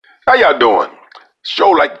How y'all doing?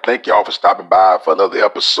 Sure like to thank y'all for stopping by for another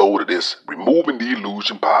episode of this Removing the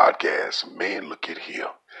Illusion podcast. Man, look at here.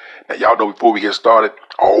 Now y'all know before we get started,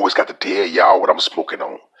 I always got to tell y'all what I'm smoking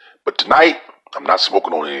on. But tonight, I'm not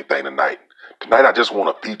smoking on anything tonight. Tonight I just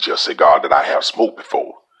want to feature a cigar that I have smoked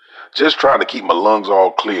before. Just trying to keep my lungs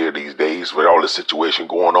all clear these days with all this situation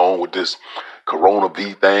going on with this Corona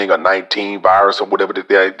V thing or 19 virus or whatever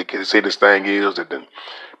they say this thing is that then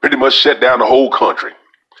pretty much shut down the whole country.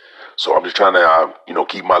 So I'm just trying to,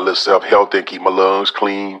 keep my little self healthy and keep my lungs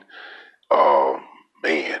clean. Uh,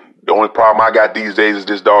 Man, the only problem I got these days is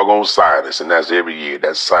this doggone sinus, and that's every year.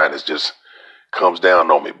 That sinus just comes down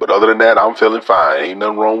on me. But other than that, I'm feeling fine. Ain't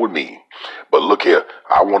nothing wrong with me. But look here,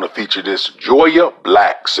 I want to feature this Joya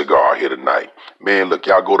Black cigar here tonight. Man, look,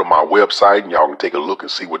 y'all go to my website and y'all can take a look and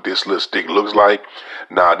see what this little stick looks like.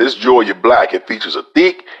 Now, this Joya Black, it features a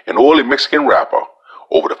thick and oily Mexican wrapper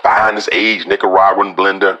over the finest aged Nicaraguan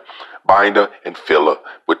binder, and filler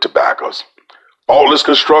with tobaccos. Faultless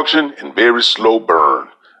construction and very slow burn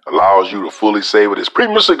allows you to fully savor this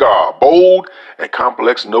premium cigar. Bold and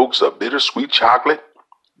complex notes of bittersweet chocolate,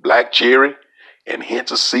 black cherry, and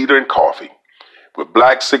hints of cedar and coffee, with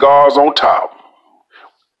black cigars on top.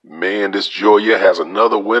 Man, this Joya has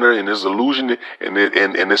another winner in this illusion and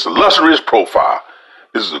this illustrious profile.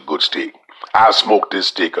 This is a good stick. I've smoked this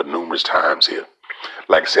stick numerous times here.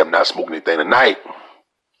 Like I said, I'm not smoking anything tonight,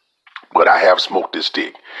 but I have smoked this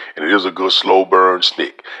stick, and it is a good slow burn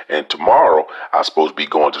stick. And tomorrow, I'm supposed to be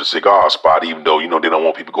going to the cigar spot, even though, they don't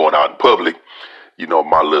want people going out in public.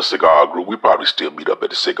 My little cigar group, we probably still meet up at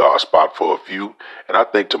the cigar spot for a few. And I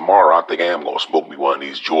think tomorrow, I am going to smoke me one of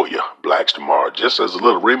these Joya Blacks tomorrow, just as a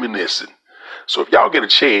little reminiscent. So if y'all get a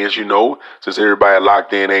chance, since everybody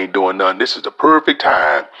locked in ain't doing nothing, this is the perfect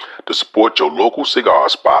time to support your local cigar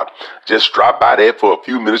spot. Just drop by there for a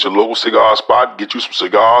few minutes, your local cigar spot, get you some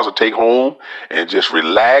cigars to take home, and just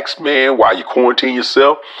relax, man, while you quarantine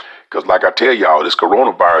yourself. Because like I tell y'all, this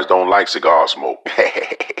coronavirus don't like cigar smoke.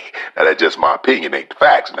 Now, that's just my opinion, ain't the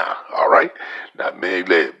facts now, all right? Now, man,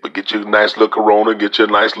 but get you a nice little Corona, get you a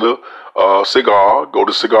nice little cigar, go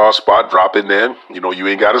to cigar spot, drop in there. You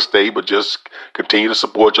ain't got to stay, but just continue to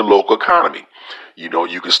support your local economy. You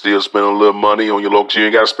can still spend a little money on your local, you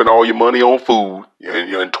ain't got to spend all your money on food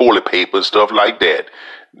and toilet paper and stuff like that.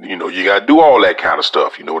 You got to do all that kind of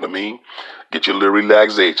stuff, you know what I mean? Get your little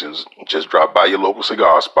relaxations. Just drop by your local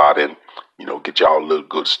cigar spot and, get y'all a little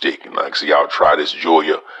good stick. And like I say, y'all try this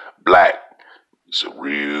Joya Black. It's a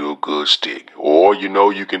real good stick. Or,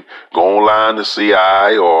 you can go online to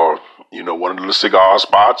CI or, one of the cigar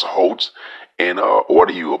spots, Holtz, and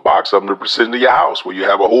order you a box of them to send to your house where you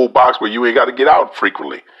have a whole box where you ain't got to get out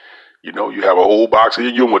frequently. You have a whole box in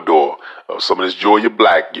your humidor of some of this Joya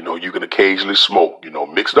Black, you can occasionally smoke,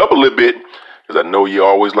 mixed up a little bit, because I know you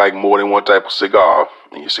always like more than one type of cigar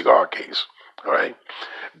in your cigar case, all right?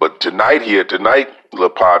 But tonight, little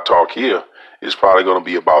pod talk here is probably going to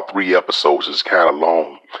be about 3 episodes. It's kind of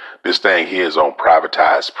long. This thing here is on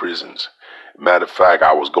privatized prisons. Matter of fact,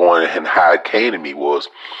 I was going, and how it came to me was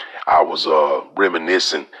I was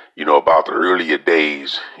reminiscing, about the earlier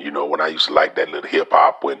days, when I used to like that little hip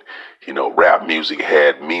hop, when, rap music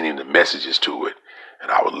had meaning and messages to it. And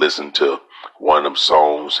I would listen to one of them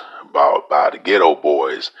songs by the Ghetto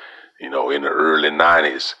Boys, in the early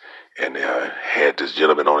 90s. And had this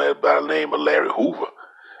gentleman on there by the name of Larry Hoover.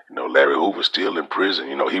 Larry Hoover's still in prison.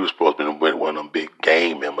 He was supposed to be one of them big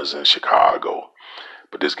gang members in Chicago.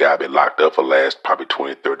 But this guy been locked up for the last probably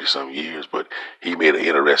 20, 30 some years. But he made an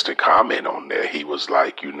interesting comment on there. He was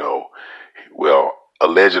like, well,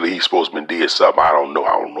 allegedly he's supposed to have been did something. I don't know.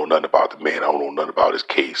 I don't know nothing about the man. I don't know nothing about his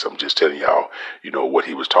case. I'm just telling y'all, what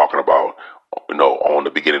he was talking about, on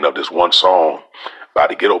the beginning of this one song by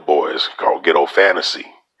the Ghetto Boys called Ghetto Fantasy.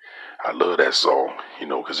 I love that song,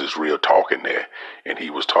 because it's real talk in there. And he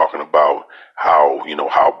was talking about how,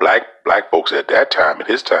 how black folks at that time, at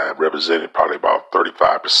his time, represented probably about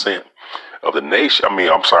 35% of the nation.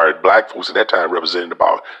 Black folks at that time represented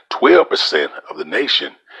about 12% of the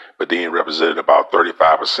nation, but then represented about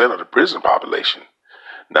 35% of the prison population.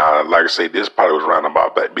 Now, like I say, this probably was around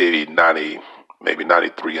about maybe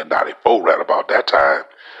 93 or 94, right about that time,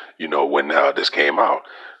 when this came out.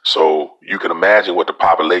 So you can imagine what the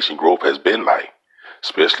population growth has been like,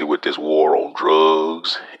 especially with this war on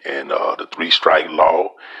drugs and the 3-strike law.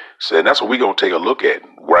 So and that's what we're going to take a look at.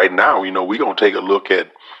 Right now, we're going to take a look at,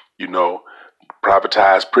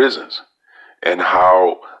 privatized prisons and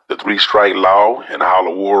how the 3-strike law and how the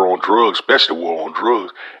war on drugs, especially the war on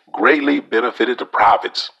drugs, greatly benefited the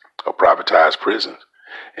profits of privatized prisons.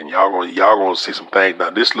 And y'all gonna see some things. Now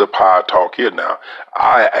this little pod talk here now,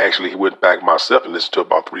 I actually went back myself and listened to it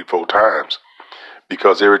about 3-4 times.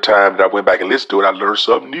 Because every time that I went back and listened to it, I learned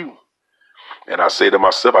something new. And I say to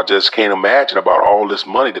myself, I just can't imagine about all this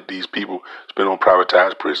money that these people spend on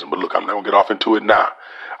privatized prison. But look, I'm not gonna get off into it now.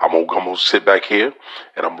 I'm gonna sit back here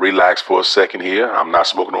and I'm relaxed for a second here. I'm not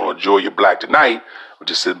smoking on Enjoy Your Black tonight. I'm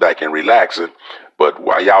just sitting back and relaxing. But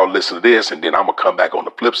while y'all listen to this, and then I'm gonna come back on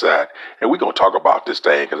the flip side, and we're gonna talk about this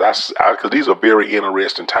thing because these are very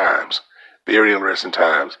interesting times. Very interesting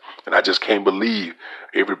times. And I just can't believe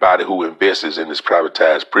everybody who invests in this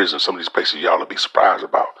privatized prison. Some of these places y'all will be surprised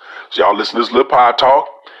about. So y'all listen to this little pod talk,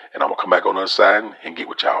 and I'm going to come back on the other side and get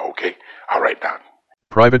with y'all, okay? All right, now.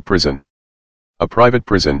 Private prison. A private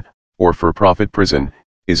prison, or for-profit prison,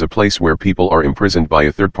 is a place where people are imprisoned by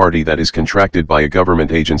a third party that is contracted by a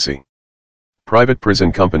government agency. Private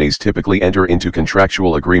prison companies typically enter into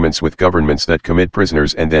contractual agreements with governments that commit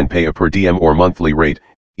prisoners and then pay a per diem or monthly rate,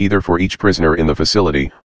 either for each prisoner in the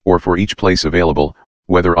facility, or for each place available,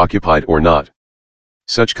 whether occupied or not.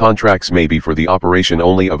 Such contracts may be for the operation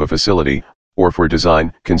only of a facility, or for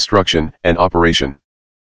design, construction, and operation.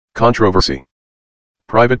 Controversy.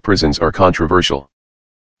 Private prisons are controversial.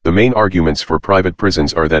 The main arguments for private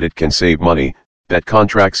prisons are that it can save money, that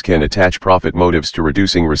contracts can attach profit motives to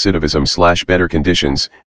reducing recidivism/better conditions,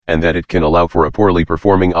 and that it can allow for a poorly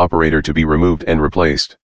performing operator to be removed and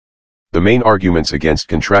replaced. The main arguments against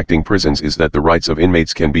contracting prisons is that the rights of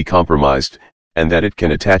inmates can be compromised, and that it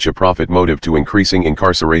can attach a profit motive to increasing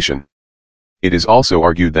incarceration. It is also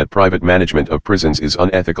argued that private management of prisons is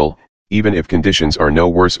unethical, even if conditions are no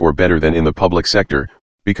worse or better than in the public sector,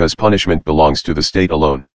 because punishment belongs to the state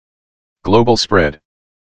alone. Global spread.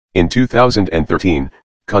 In 2013,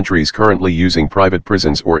 countries currently using private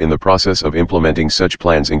prisons or in the process of implementing such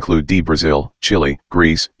plans include Brazil, Chile,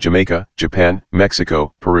 Greece, Jamaica, Japan,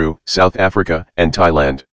 Mexico, Peru, South Africa, and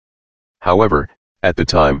Thailand. However, at the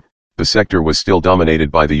time, the sector was still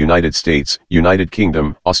dominated by the United States, United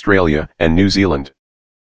Kingdom, Australia, and New Zealand.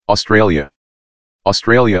 Australia.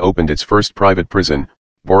 Australia opened its first private prison,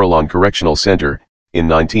 Borrolon Correctional Centre, in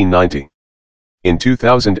 1990. In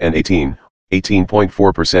 2018,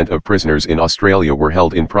 18.4% of prisoners in Australia were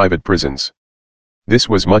held in private prisons. This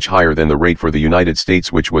was much higher than the rate for the United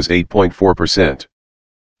States, which was 8.4%.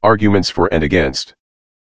 Arguments for and against.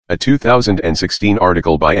 A 2016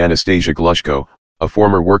 article by Anastasia Glushko, a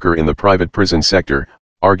former worker in the private prison sector,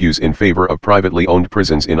 argues in favor of privately owned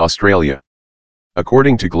prisons in Australia.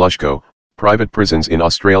 According to Glushko, private prisons in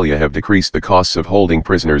Australia have decreased the costs of holding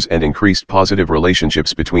prisoners and increased positive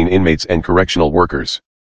relationships between inmates and correctional workers.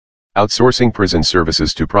 Outsourcing prison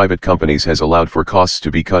services to private companies has allowed for costs to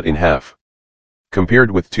be cut in half. Compared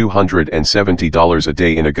with $270 a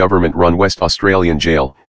day in a government-run West Australian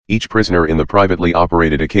jail, each prisoner in the privately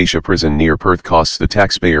operated Acacia prison near Perth costs the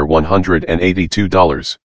taxpayer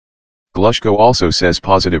 $182. Glushko also says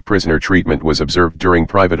positive prisoner treatment was observed during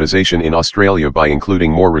privatization in Australia by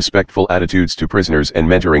including more respectful attitudes to prisoners and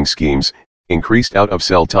mentoring schemes, increased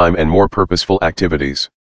out-of-cell time and more purposeful activities.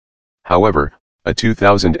 However, a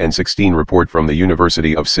 2016 report from the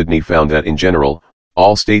University of Sydney found that in general,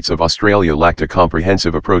 all states of Australia lacked a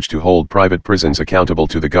comprehensive approach to hold private prisons accountable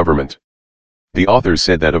to the government. The authors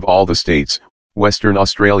said that of all the states, Western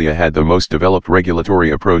Australia had the most developed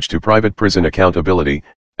regulatory approach to private prison accountability,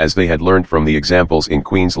 as they had learned from the examples in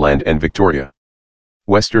Queensland and Victoria.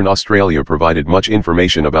 Western Australia provided much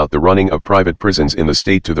information about the running of private prisons in the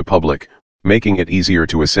state to the public, making it easier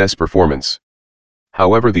to assess performance.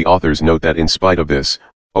 However, the authors note that in spite of this,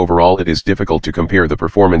 overall it is difficult to compare the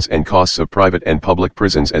performance and costs of private and public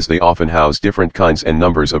prisons as they often house different kinds and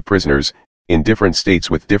numbers of prisoners, in different states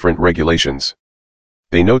with different regulations.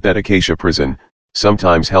 They note that Acacia Prison,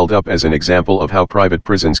 sometimes held up as an example of how private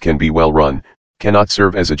prisons can be well run, cannot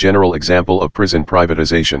serve as a general example of prison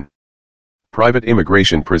privatization. Private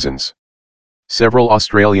immigration prisons. Several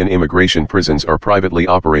Australian immigration prisons are privately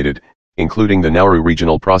operated, including the Nauru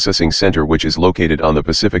Regional Processing Centre, which is located on the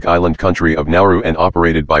Pacific island country of Nauru and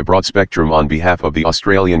operated by Broadspectrum on behalf of the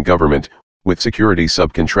Australian government, with security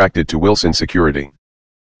subcontracted to Wilson Security.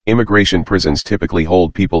 Immigration prisons typically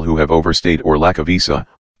hold people who have overstayed or lack a visa,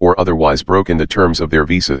 or otherwise broken the terms of their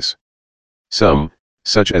visas. Some,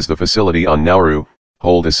 such as the facility on Nauru,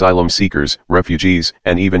 hold asylum seekers, refugees,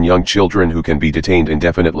 and even young children who can be detained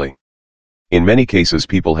indefinitely. In many cases,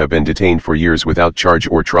 people have been detained for years without charge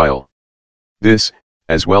or trial. This,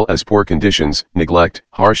 as well as poor conditions, neglect,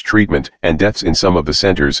 harsh treatment, and deaths in some of the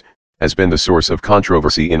centers, has been the source of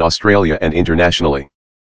controversy in Australia and internationally.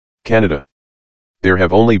 Canada. There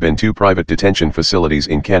have only been 2 private detention facilities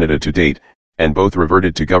in Canada to date, and both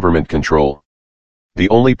reverted to government control. The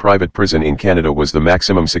only private prison in Canada was the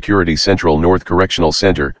Maximum Security Central North Correctional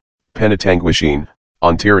Centre, Penetanguishene,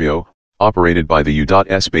 Ontario, operated by the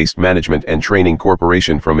U.S.-based Management and Training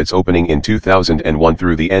Corporation from its opening in 2001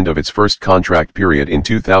 through the end of its first contract period in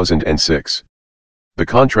 2006. The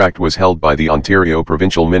contract was held by the Ontario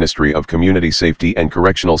Provincial Ministry of Community Safety and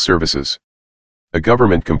Correctional Services. A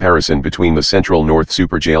government comparison between the Central North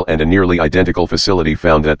Superjail and a nearly identical facility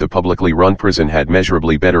found that the publicly run prison had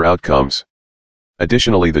measurably better outcomes.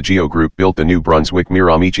 Additionally, the GEO Group built the New Brunswick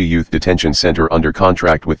Miramichi Youth Detention Center under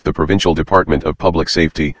contract with the Provincial Department of Public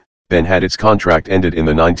Safety, then had its contract ended in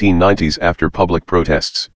the 1990s after public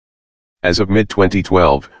protests. As of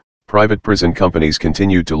mid-2012, private prison companies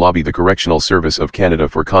continued to lobby the Correctional Service of Canada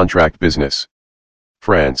for contract business.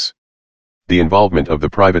 France. The involvement of the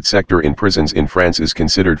private sector in prisons in France is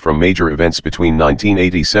considered from major events between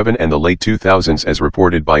 1987 and the late 2000s as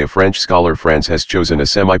reported by a French scholar. France has chosen a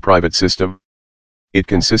semi-private system. It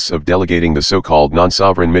consists of delegating the so-called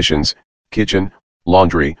non-sovereign missions, kitchen,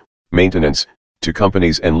 laundry, maintenance, to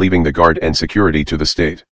companies and leaving the guard and security to the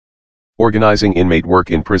state. Organizing inmate work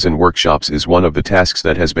in prison workshops is one of the tasks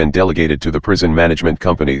that has been delegated to the prison management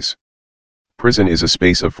companies. Prison is a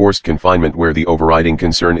space of forced confinement where the overriding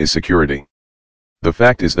concern is security. The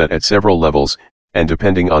fact is that at several levels, and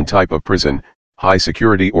depending on type of prison, high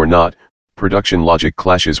security or not, production logic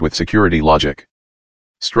clashes with security logic.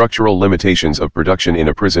 Structural limitations of production in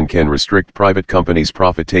a prison can restrict private companies'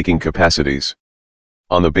 profit-taking capacities.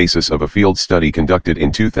 On the basis of a field study conducted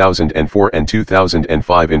in 2004 and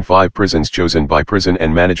 2005 in 5 prisons chosen by prison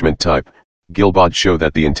and management type, Gilbod show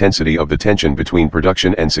that the intensity of the tension between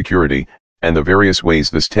production and security, and the various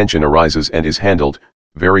ways this tension arises and is handled,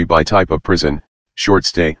 vary by type of prison, short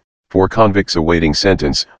stay, for convicts awaiting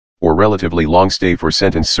sentence, or relatively long stay for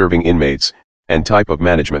sentence-serving inmates, and type of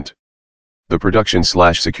management. The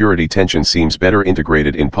production/security tension seems better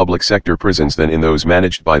integrated in public sector prisons than in those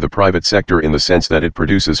managed by the private sector in the sense that it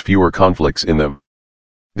produces fewer conflicts in them.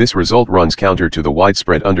 This result runs counter to the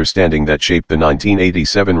widespread understanding that shaped the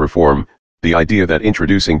 1987 reform, the idea that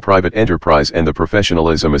introducing private enterprise and the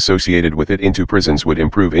professionalism associated with it into prisons would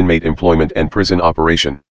improve inmate employment and prison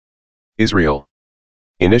operation. Israel.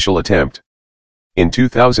 Initial attempt. In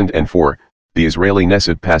 2004, the Israeli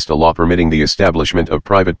Knesset passed a law permitting the establishment of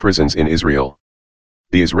private prisons in Israel.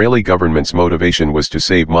 The Israeli government's motivation was to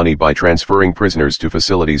save money by transferring prisoners to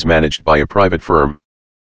facilities managed by a private firm.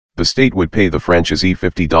 The state would pay the franchisee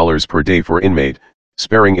 $50 per day for inmate,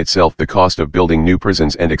 sparing itself the cost of building new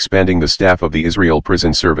prisons and expanding the staff of the Israel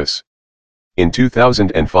Prison Service. In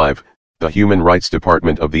 2005, the Human Rights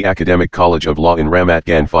Department of the Academic College of Law in Ramat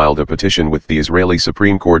Gan filed a petition with the Israeli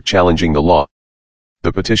Supreme Court challenging the law.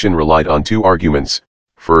 The petition relied on 2 arguments.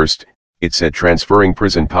 First, it said transferring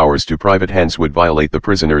prison powers to private hands would violate the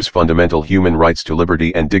prisoner's fundamental human rights to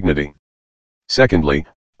liberty and dignity. Secondly,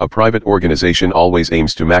 a private organization always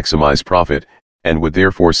aims to maximize profit, and would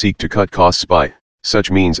therefore seek to cut costs by such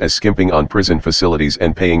means as skimping on prison facilities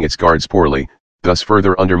and paying its guards poorly, thus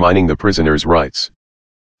further undermining the prisoner's rights.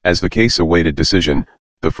 As the case awaited decision,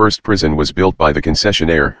 the first prison was built by the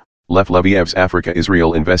concessionaire, Lev Leviev's Africa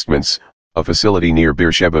Israel Investments, a facility near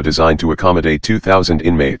Beersheba designed to accommodate 2,000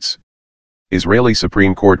 inmates. Israeli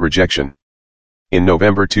Supreme Court rejection. In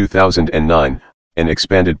November 2009, an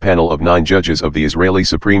expanded panel of 9 judges of the Israeli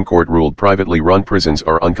Supreme Court ruled privately run prisons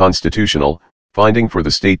are unconstitutional, finding for the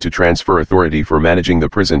state to transfer authority for managing the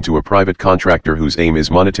prison to a private contractor whose aim is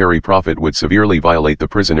monetary profit would severely violate the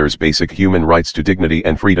prisoner's basic human rights to dignity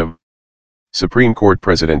and freedom. Supreme Court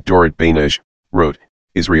President Dorit Beinej wrote,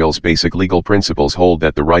 Israel's basic legal principles hold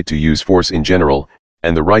that the right to use force in general,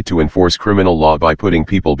 and the right to enforce criminal law by putting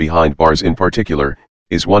people behind bars in particular,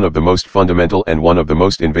 is one of the most fundamental and one of the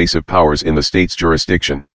most invasive powers in the state's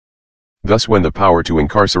jurisdiction. Thus when the power to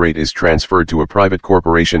incarcerate is transferred to a private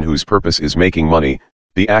corporation whose purpose is making money,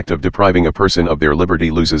 the act of depriving a person of their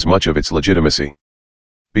liberty loses much of its legitimacy.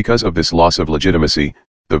 Because of this loss of legitimacy,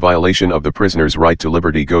 the violation of the prisoner's right to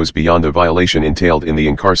liberty goes beyond the violation entailed in the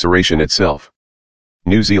incarceration itself.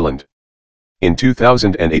 New Zealand. In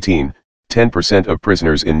 2018, 10% of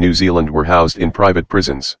prisoners in New Zealand were housed in private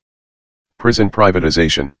prisons. Prison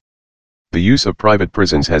privatization. The use of private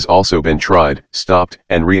prisons has also been tried, stopped,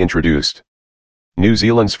 and reintroduced. New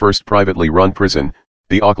Zealand's first privately run prison,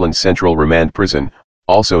 the Auckland Central Remand Prison,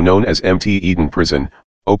 also known as MT Eden Prison,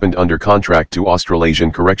 opened under contract to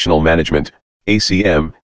Australasian Correctional Management,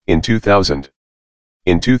 ACM, in 2000.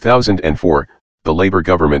 In 2004, the Labour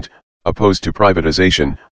government, opposed to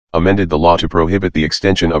privatization, amended the law to prohibit the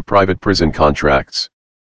extension of private prison contracts.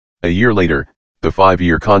 A year later, the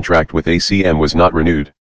 5-year contract with ACM was not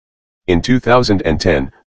renewed. In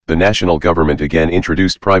 2010, the national government again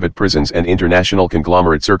introduced private prisons and international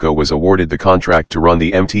conglomerate Serco was awarded the contract to run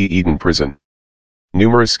the MT Eden prison.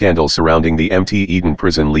 Numerous scandals surrounding the MT Eden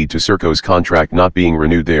prison lead to Serco's contract not being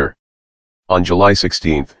renewed there. On July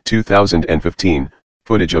 16, 2015,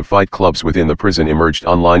 footage of fight clubs within the prison emerged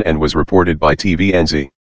online and was reported by TVNZ.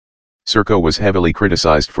 Serco was heavily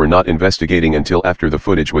criticized for not investigating until after the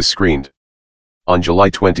footage was screened. On July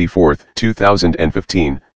 24,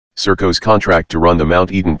 2015, Serco's contract to run the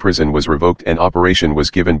Mount Eden prison was revoked and operation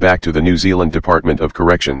was given back to the New Zealand Department of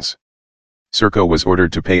Corrections. Serco was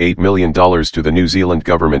ordered to pay $8 million to the New Zealand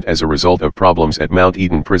government as a result of problems at Mount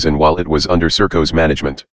Eden prison while it was under Serco's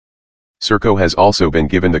management. Serco has also been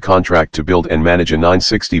given the contract to build and manage a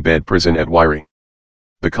 960-bed prison at Wairau.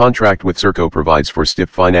 The contract with Serco provides for stiff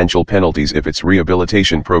financial penalties if its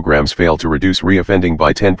rehabilitation programs fail to reduce reoffending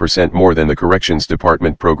by 10% more than the Corrections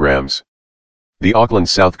Department programs. The Auckland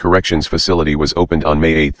South Corrections Facility was opened on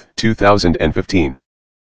May 8, 2015.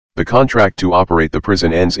 The contract to operate the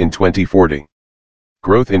prison ends in 2040.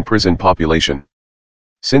 Growth in prison population.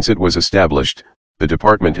 Since it was established, the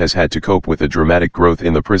department has had to cope with a dramatic growth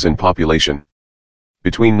in the prison population.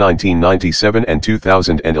 Between 1997 and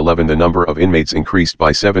 2011 the number of inmates increased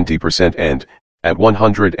by 70% and, at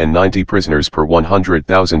 190 prisoners per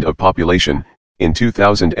 100,000 of population, in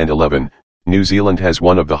 2011, New Zealand has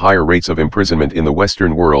one of the higher rates of imprisonment in the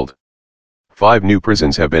Western world. 5 new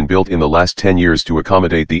prisons have been built in the last 10 years to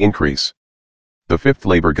accommodate the increase. The fifth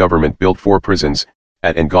Labour government built 4 prisons,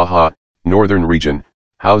 at Ngaha, Northern Region,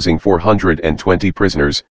 housing 420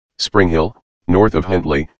 prisoners, Spring Hill, north of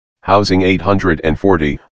Huntly, housing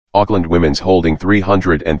 840, Auckland Women's holding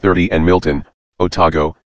 330 and Milton,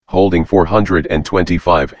 Otago, holding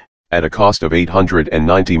 425, at a cost of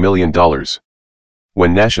 $890 million.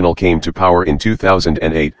 When National came to power in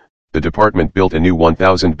 2008, the department built a new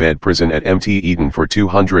 1,000-bed prison at MT Eden for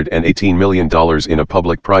 $218 million in a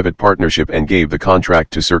public-private partnership and gave the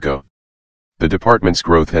contract to Serco. The department's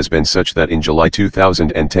growth has been such that in July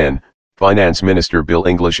 2010, Finance Minister Bill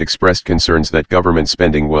English expressed concerns that government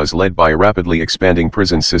spending was led by a rapidly expanding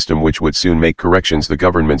prison system which would soon make corrections the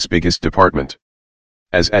government's biggest department.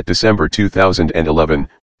 As at December 2011,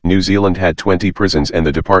 New Zealand had 20 prisons and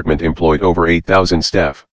the department employed over 8,000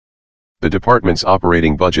 staff. The department's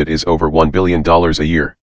operating budget is over $1 billion a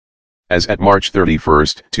year. As at March 31,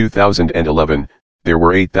 2011, there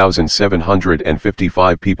were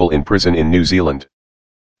 8,755 people in prison in New Zealand.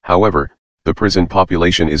 However, the prison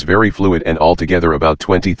population is very fluid and altogether about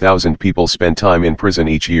 20,000 people spend time in prison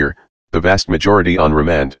each year, the vast majority on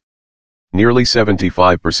remand. Nearly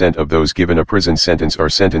 75% of those given a prison sentence are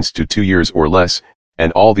sentenced to 2 years or less,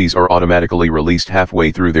 and all these are automatically released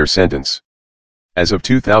halfway through their sentence. As of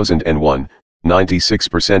 2001,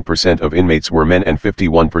 96% of inmates were men and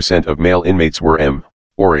 51% of male inmates were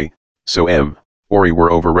Maori, so Maori were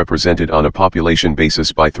overrepresented on a population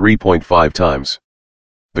basis by 3.5 times.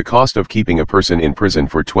 The cost of keeping a person in prison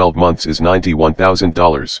for 12 months is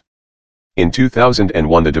 $91,000. In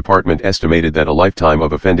 2001 the department estimated that a lifetime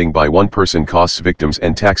of offending by one person costs victims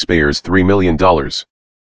and taxpayers $3 million.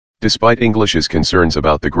 Despite English's concerns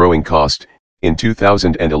about the growing cost, in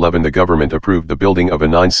 2011 the government approved the building of a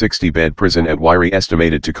 960-bed prison at Wairau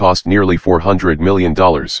estimated to cost nearly $400 million.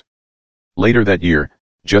 Later that year,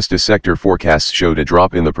 Justice Sector forecasts showed a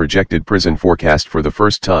drop in the projected prison forecast for the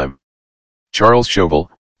first time. Charles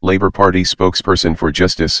Chauvel, Labour Party spokesperson for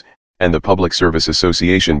Justice, and the Public Service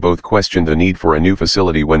Association both questioned the need for a new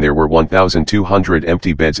facility when there were 1,200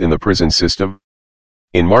 empty beds in the prison system.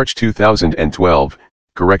 In March 2012,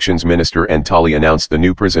 Corrections Minister Anne Tully announced the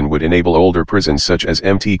new prison would enable older prisons such as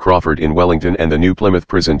MT Crawford in Wellington and the new Plymouth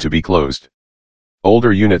prison to be closed.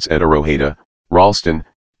 Older units at Oroheda, Ralston,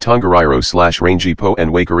 Tongariro/Rangipo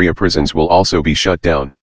and Waikaria prisons will also be shut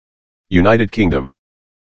down. United Kingdom.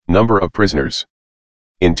 Number of prisoners.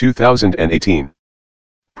 In 2018.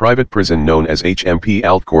 Private prison known as HMP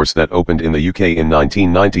Altcourse that opened in the UK in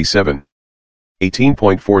 1997.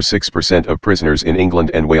 18.46% of prisoners in England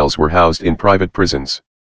and Wales were housed in private prisons.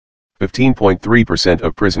 15.3%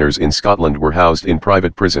 of prisoners in Scotland were housed in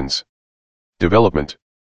private prisons. Development.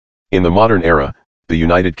 In the modern era, the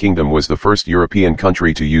United Kingdom was the first European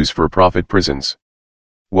country to use for-profit prisons.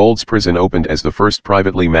 Wolds Prison opened as the first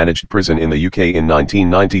privately managed prison in the UK in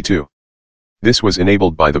 1992. This was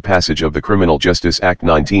enabled by the passage of the Criminal Justice Act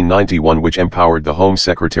 1991 which empowered the Home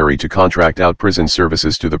Secretary to contract out prison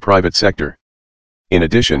services to the private sector. In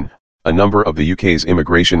addition, a number of the UK's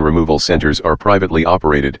immigration removal centres are privately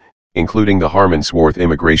operated, including the Harmondsworth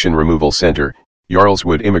Immigration Removal Centre,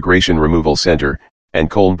 Yarlswood Immigration Removal Centre, and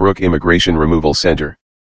Colnbrook Immigration Removal Centre.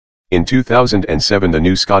 In 2007, the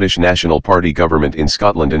new Scottish National Party government in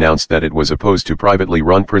Scotland announced that it was opposed to privately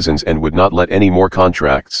run prisons and would not let any more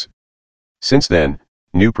contracts. Since then,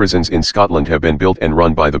 new prisons in Scotland have been built and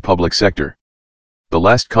run by the public sector. The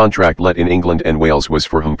last contract let in England and Wales was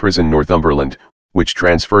for Hulme Prison, Northumberland, which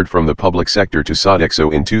transferred from the public sector to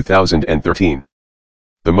Sodexo in 2013.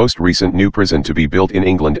 The most recent new prison to be built in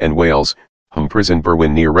England and Wales, Hulme Prison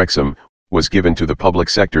Berwyn near Wrexham, was given to the public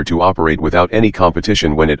sector to operate without any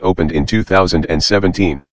competition when it opened in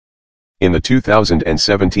 2017. In the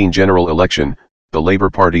 2017 general election, the Labour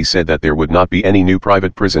Party said that there would not be any new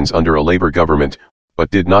private prisons under a Labour government, but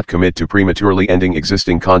did not commit to prematurely ending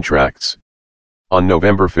existing contracts. On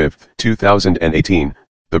November 5, 2018,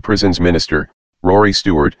 the Prisons Minister, Rory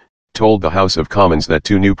Stewart, told the House of Commons that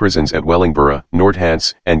 2 new prisons at Wellingborough,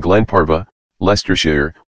 Nordhants, and Glenparva,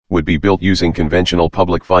 Leicestershire, would be built using conventional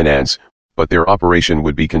public finance, but their operation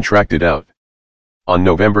would be contracted out. On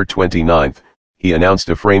November 29, he announced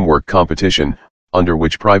a framework competition, under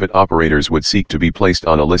which private operators would seek to be placed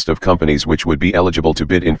on a list of companies which would be eligible to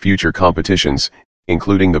bid in future competitions,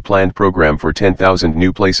 including the planned program for 10,000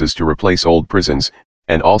 new places to replace old prisons,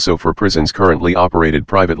 and also for prisons currently operated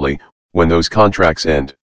privately, when those contracts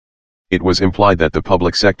end. It was implied that the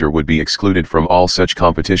public sector would be excluded from all such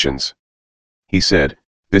competitions. He said,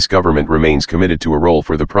 "This government remains committed to a role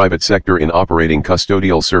for the private sector in operating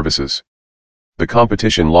custodial services. The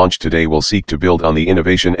competition launched today will seek to build on the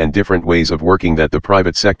innovation and different ways of working that the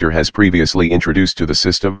private sector has previously introduced to the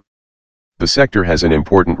system. The sector has an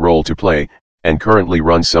important role to play, and currently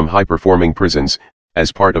runs some high-performing prisons,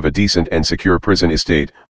 as part of a decent and secure prison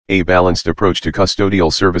estate, a balanced approach to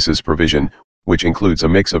custodial services provision, which includes a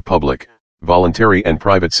mix of public, voluntary and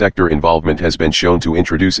private sector involvement, has been shown to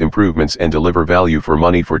introduce improvements and deliver value for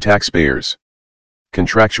money for taxpayers."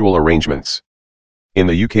 Contractual arrangements. In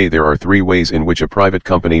the UK there are 3 ways in which a private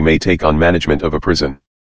company may take on management of a prison.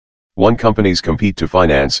 1. Companies compete to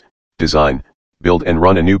finance, design, build and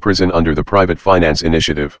run a new prison under the Private Finance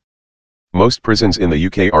Initiative. Most prisons in the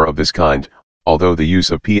UK are of this kind, although the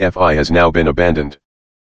use of PFI has now been abandoned.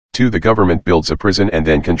 2. The government builds a prison and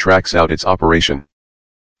then contracts out its operation.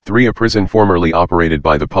 3. A prison formerly operated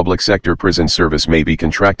by the public sector prison service may be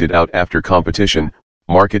contracted out after competition,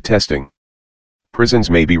 market testing. Prisons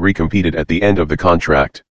may be recompeted at the end of the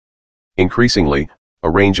contract. Increasingly, a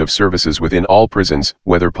range of services within all prisons,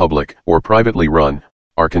 whether public or privately run,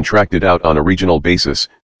 are contracted out on a regional basis.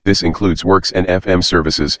 This includes works and FM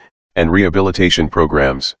services, and rehabilitation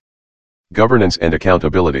programs. Governance and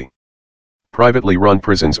accountability. Privately run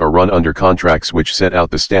prisons are run under contracts which set out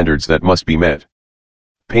the standards that must be met.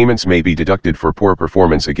 Payments may be deducted for poor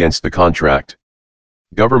performance against the contract.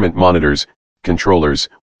 Government monitors, controllers,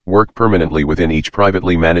 work permanently within each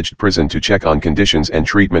privately managed prison to check on conditions and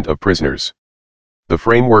treatment of prisoners. The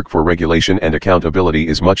framework for regulation and accountability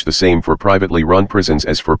is much the same for privately run prisons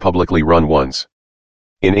as for publicly run ones.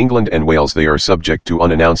 In England and Wales they are subject to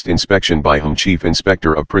unannounced inspection by Hulme Chief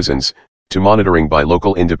Inspector of Prisons, to monitoring by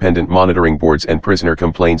local independent monitoring boards, and prisoner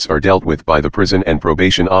complaints are dealt with by the Prison and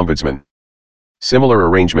Probation Ombudsman. Similar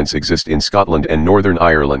arrangements exist in Scotland and Northern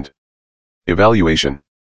Ireland. Evaluation.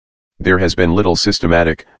 There has been little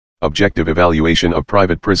systematic, objective evaluation of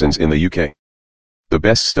private prisons in the UK. The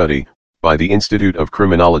BEST study, by the Institute of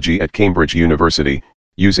Criminology at Cambridge University,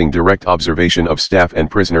 using direct observation of staff and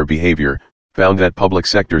prisoner behaviour, found that public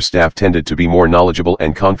sector staff tended to be more knowledgeable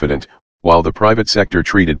and confident, while the private sector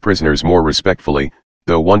treated prisoners more respectfully,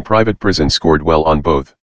 though one private prison scored well on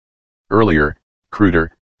both. Earlier,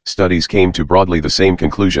 cruder, studies came to broadly the same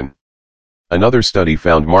conclusion. Another study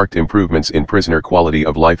found marked improvements in prisoner quality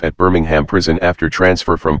of life at Birmingham Prison after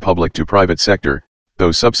transfer from public to private sector,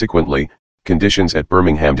 though subsequently, conditions at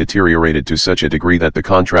Birmingham deteriorated to such a degree that the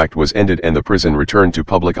contract was ended and the prison returned to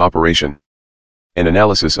public operation. An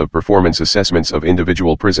analysis of performance assessments of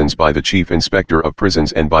individual prisons by the Chief Inspector of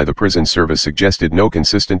Prisons and by the Prison Service suggested no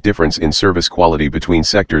consistent difference in service quality between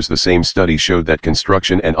sectors. The same study showed that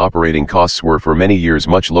construction and operating costs were for many years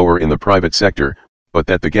much lower in the private sector, but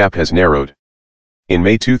that the gap has narrowed. In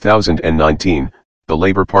May 2019, the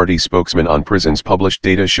Labour Party spokesman on prisons published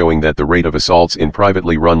data showing that the rate of assaults in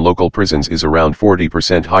privately run local prisons is around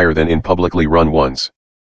 40% higher than in publicly run ones.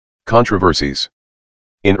 Controversies.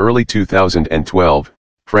 In early 2012,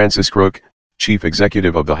 Frances Crook, chief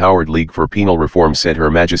executive of the Howard League for Penal Reform, said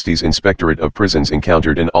Her Majesty's Inspectorate of Prisons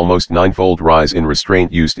encountered an almost 9-fold rise in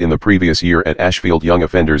restraint used in the previous year at Ashfield Young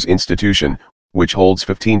Offenders Institution, which holds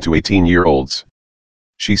 15 to 18-year-olds.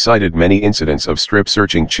 She cited many incidents of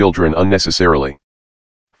strip-searching children unnecessarily.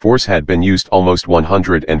 Force had been used almost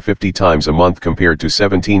 150 times a month compared to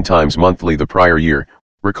 17 times monthly the prior year,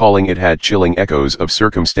 recalling it had chilling echoes of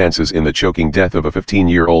circumstances in the choking death of a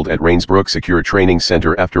 15-year-old at Rainsbrook Secure Training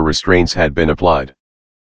Center after restraints had been applied.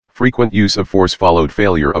 Frequent use of force followed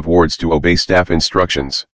failure of wards to obey staff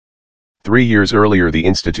instructions. 3 years earlier the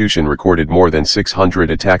institution recorded more than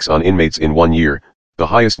 600 attacks on inmates in 1 year, the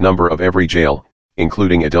highest number of every jail,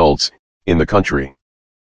 including adults, in the country.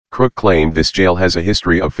 Crook claimed this jail has a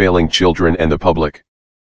history of failing children and the public.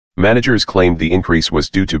 Managers claimed the increase was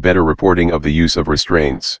due to better reporting of the use of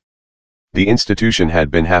restraints. The institution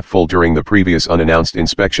had been half full during the previous unannounced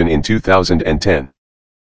inspection in 2010.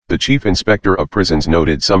 The chief inspector of prisons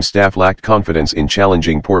noted some staff lacked confidence in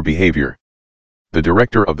challenging poor behavior. The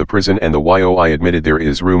director of the prison and the YOI admitted there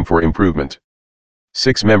is room for improvement.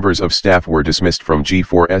 6 members of staff were dismissed from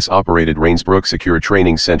G4S-operated Rainsbrook Secure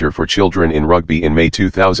Training Center for Children in Rugby in May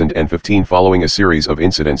 2015 following a series of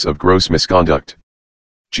incidents of gross misconduct.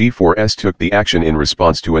 G4S took the action in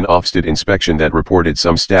response to an Ofsted inspection that reported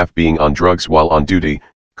some staff being on drugs while on duty,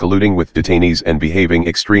 colluding with detainees and behaving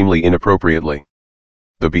extremely inappropriately.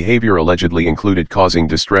 The behavior allegedly included causing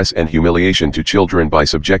distress and humiliation to children by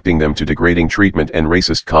subjecting them to degrading treatment and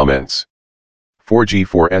racist comments. 4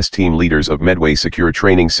 G4S team leaders of Medway Secure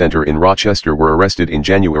Training Center in Rochester were arrested in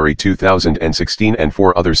January 2016 and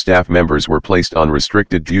 4 other staff members were placed on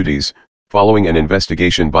restricted duties, following an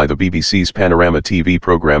investigation by the BBC's Panorama TV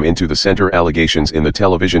program into the center. Allegations in the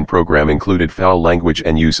television program included foul language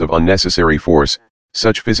and use of unnecessary force,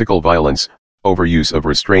 such physical violence, overuse of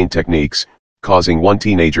restraint techniques, causing one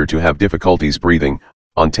teenager to have difficulties breathing,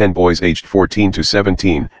 on 10 boys aged 14 to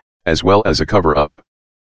 17, as well as a cover-up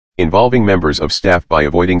involving members of staff by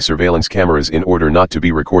avoiding surveillance cameras in order not to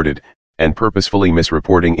be recorded, and purposefully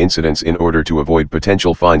misreporting incidents in order to avoid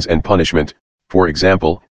potential fines and punishment. For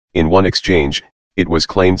example, in one exchange, it was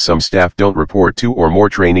claimed some staff don't report 2 or more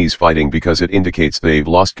trainees fighting because it indicates they've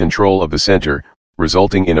lost control of the center,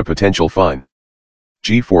 resulting in a potential fine.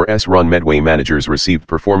 G4S-run Medway managers received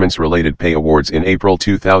performance-related pay awards in April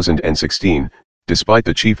 2016, despite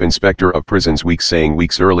the chief inspector of prisons saying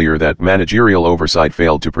weeks earlier that managerial oversight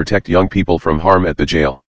failed to protect young people from harm at the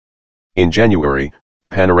jail. In January,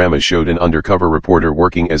 Panorama showed an undercover reporter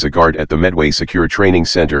working as a guard at the Medway Secure Training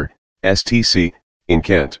Center, STC, in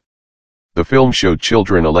Kent. The film showed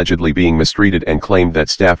children allegedly being mistreated and claimed that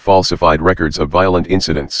staff falsified records of violent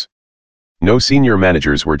incidents. No senior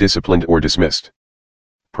managers were disciplined or dismissed.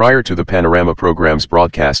 Prior to the Panorama program's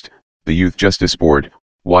broadcast, the Youth Justice Board,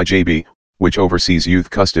 YJB, which oversees youth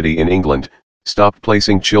custody in England, stopped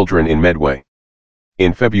placing children in Medway.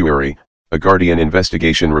 In February, a Guardian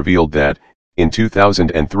investigation revealed that, in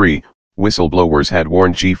 2003, whistleblowers had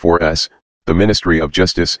warned G4S, the Ministry of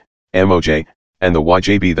Justice, MOJ, and the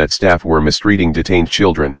YJB that staff were mistreating detained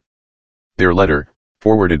children. Their letter,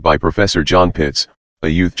 forwarded by Professor John Pitts, a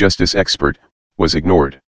youth justice expert, was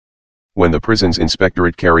ignored. When the prison's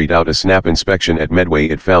inspectorate carried out a snap inspection at Medway,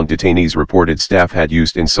 it found detainees reported staff had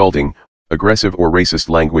used insulting, aggressive or racist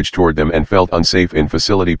language toward them and felt unsafe in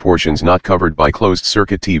facility portions not covered by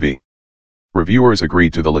closed-circuit TV. Reviewers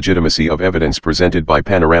agreed to the legitimacy of evidence presented by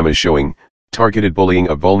Panorama's showing targeted bullying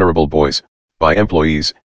of vulnerable boys by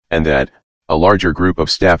employees, and that a larger group of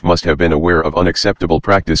staff must have been aware of unacceptable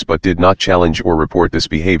practice but did not challenge or report this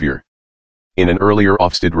behavior. In an earlier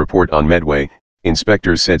Ofsted report on Medway,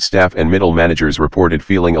 inspectors said staff and middle managers reported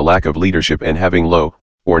feeling a lack of leadership and having low,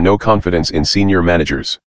 or no confidence in senior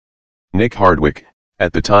managers. Nick Hardwick,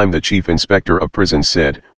 at the time the chief inspector of prisons,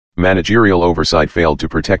 said, managerial oversight failed to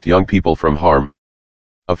protect young people from harm.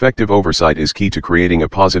 Effective oversight is key to creating a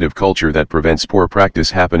positive culture that prevents poor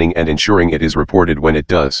practice happening and ensuring it is reported when it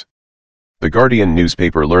does. The Guardian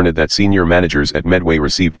newspaper learned that senior managers at Medway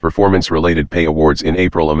received performance-related pay awards in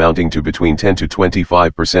April amounting to between 10 to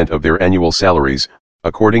 25% of their annual salaries,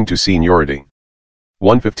 according to seniority.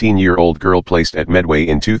 One 15-year-old girl placed at Medway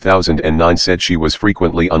in 2009 said she was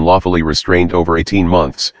frequently unlawfully restrained over 18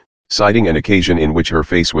 months, citing an occasion in which her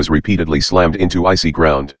face was repeatedly slammed into icy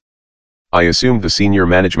ground. I assumed the senior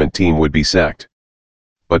management team would be sacked.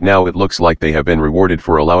 But now it looks like they have been rewarded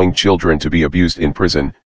for allowing children to be abused in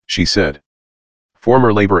prison, she said.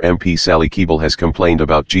 Former Labour MP Sally Keeble has complained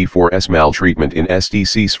about G4S maltreatment in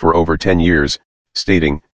STCs for over 10 years,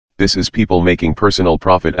 stating, "This is people making personal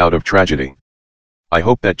profit out of tragedy. I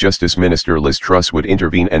hope that Justice Minister Liz Truss would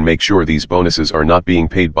intervene and make sure these bonuses are not being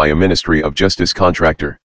paid by a Ministry of Justice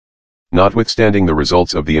contractor." Notwithstanding the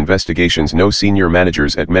results of the investigations, no senior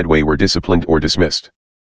managers at Medway were disciplined or dismissed.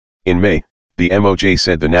 In May, the MOJ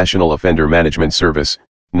said the National Offender Management Service,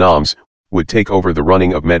 NOMS, would take over the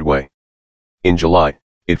running of Medway. In July,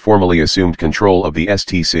 it formally assumed control of the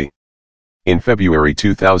STC. In February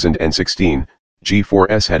 2016,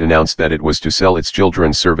 G4S had announced that it was to sell its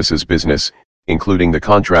children's services business, including the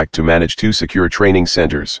contract to manage 2 secure training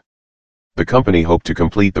centers. The company hoped to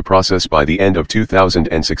complete the process by the end of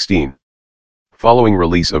 2016. Following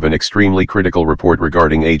release of an extremely critical report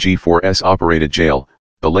regarding a G4S-operated jail,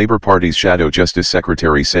 the Labour Party's Shadow Justice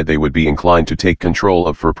Secretary said they would be inclined to take control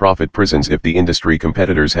of for-profit prisons if the industry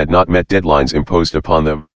competitors had not met deadlines imposed upon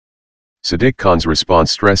them. Sadiq Khan's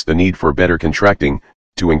response stressed the need for better contracting,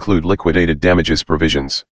 to include liquidated damages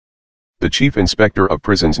provisions. The Chief Inspector of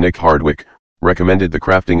Prisons Nick Hardwick recommended the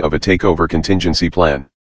crafting of a takeover contingency plan.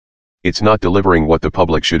 It's not delivering what the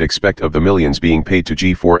public should expect of the millions being paid to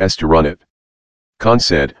G4S to run it. Khan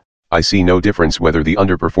said, "I see no difference whether the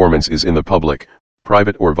underperformance is in the public,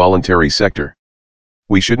 private or voluntary sector.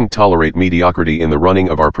 We shouldn't tolerate mediocrity in the running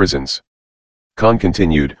of our prisons." Khan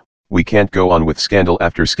continued, "We can't go on with scandal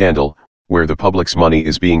after scandal, where the public's money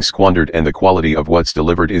is being squandered and the quality of what's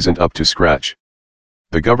delivered isn't up to scratch.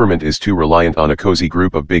 The government is too reliant on a cozy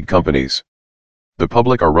group of big companies. The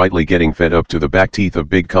public are rightly getting fed up to the back teeth of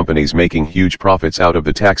big companies making huge profits out of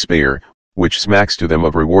the taxpayer, which smacks to them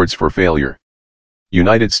of rewards for failure."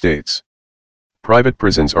 United States. Private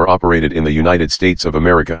prisons are operated in the United States of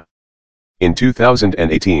America. In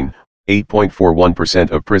 2018,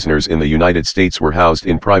 8.41% of prisoners in the United States were housed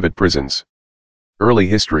in private prisons. Early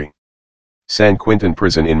history. San Quentin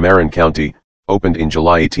Prison in Marin County, opened in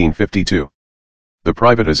July 1852. The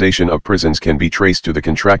privatization of prisons can be traced to the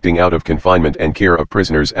contracting out of confinement and care of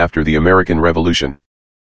prisoners after the American Revolution.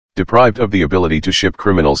 Deprived of the ability to ship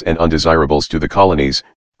criminals and undesirables to the colonies,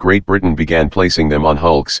 Great Britain began placing them on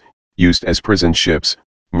hulks, used as prison ships,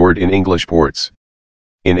 moored in English ports.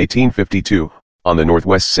 In 1852, on the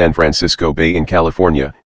northwest San Francisco Bay in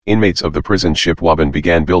California, inmates of the prison ship Wabun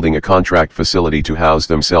began building a contract facility to house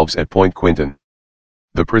themselves at Point Quinton.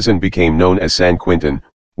 The prison became known as San Quentin,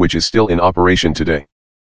 which is still in operation today.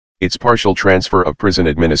 Its partial transfer of prison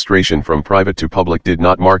administration from private to public did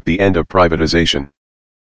not mark the end of privatization.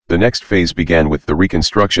 The next phase began with the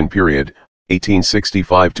Reconstruction period,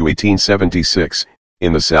 1865 to 1876,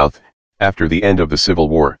 in the South, after the end of the Civil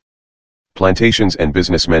War. Plantations and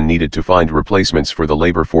businessmen needed to find replacements for the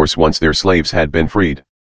labor force once their slaves had been freed.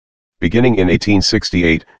 Beginning in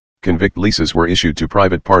 1868, convict leases were issued to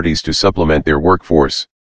private parties to supplement their workforce.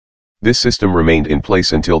 This system remained in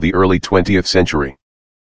place until the early 20th century.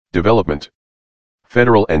 Development.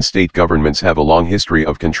 Federal and state governments have a long history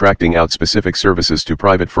of contracting out specific services to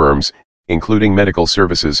private firms, including medical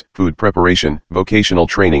services, food preparation, vocational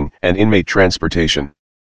training, and inmate transportation.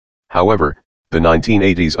 However, the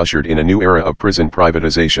 1980s ushered in a new era of prison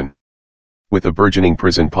privatization. With a burgeoning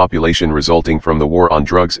prison population resulting from the war on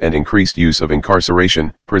drugs and increased use of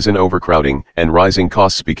incarceration, prison overcrowding and rising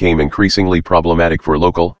costs became increasingly problematic for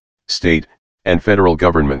local, state, and federal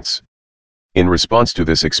governments. In response to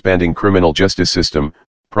this expanding criminal justice system,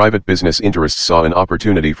 private business interests saw an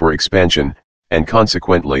opportunity for expansion, and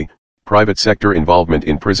consequently, private sector involvement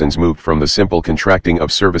in prisons moved from the simple contracting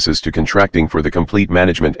of services to contracting for the complete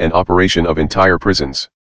management and operation of entire prisons.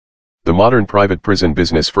 The modern private prison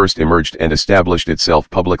business first emerged and established itself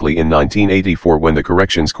publicly in 1984 when the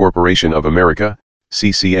Corrections Corporation of America,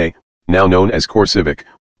 CCA, now known as CoreCivic,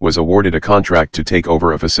 was awarded a contract to take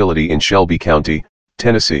over a facility in Shelby County,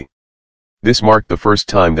 Tennessee. This marked the first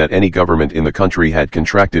time that any government in the country had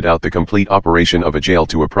contracted out the complete operation of a jail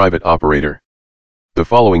to a private operator. The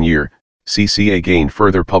following year, CCA gained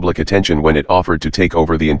further public attention when it offered to take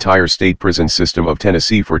over the entire state prison system of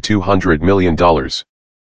Tennessee for $200 million.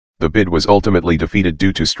 The bid was ultimately defeated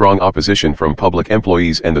due to strong opposition from public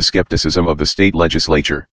employees and the skepticism of the state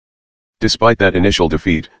legislature. Despite that initial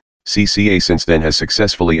defeat, CCA since then has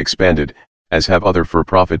successfully expanded, as have other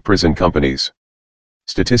for-profit prison companies.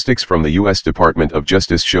 Statistics from the U.S. Department of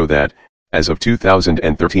Justice show that, as of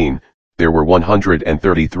 2013, there were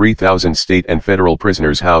 133,000 state and federal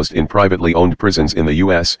prisoners housed in privately owned prisons in the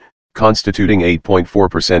U.S., constituting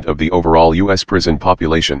 8.4% of the overall U.S. prison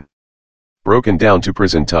population. Broken down to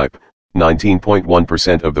prison type,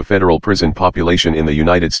 19.1% of the federal prison population in the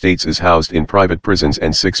United States is housed in private prisons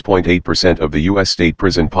and 6.8% of the U.S. state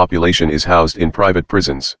prison population is housed in private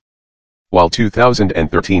prisons. While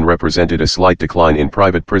 2013 represented a slight decline in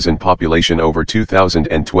private prison population over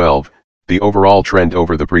 2012, the overall trend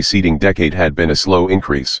over the preceding decade had been a slow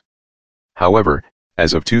increase. However,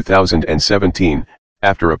 as of 2017,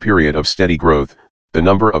 after a period of steady growth, the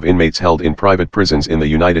number of inmates held in private prisons in the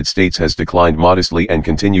United States has declined modestly and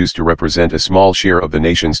continues to represent a small share of the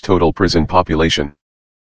nation's total prison population.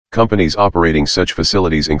 Companies operating such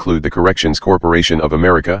facilities include the Corrections Corporation of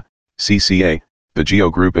America, CCA, the Geo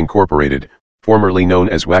Group Incorporated, formerly known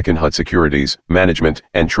as Wackenhut Securities, Management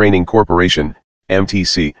and Training Corporation,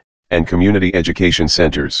 MTC, and community education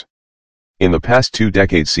centers. In the past 2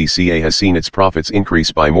 decades, CCA has seen its profits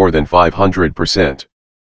increase by more than 500%.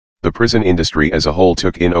 The prison industry as a whole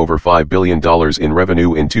took in over $5 billion in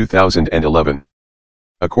revenue in 2011.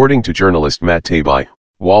 According to journalist Matt Taibbi,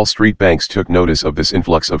 Wall Street banks took notice of this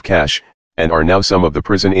influx of cash, and are now some of the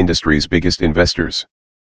prison industry's biggest investors.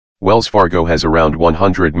 Wells Fargo has around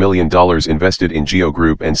 $100 million invested in GEO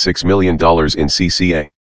Group and $6 million in CCA.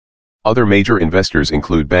 Other major investors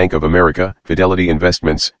include Bank of America, Fidelity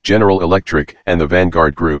Investments, General Electric, and the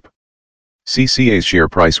Vanguard Group. CCA's share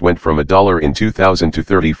price went from $1 in 2000 to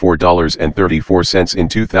 $34.34 in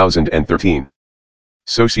 2013.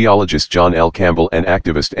 Sociologist John L. Campbell and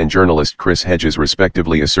activist and journalist Chris Hedges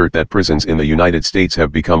respectively assert that prisons in the United States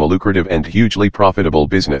have become a lucrative and hugely profitable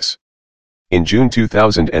business. In June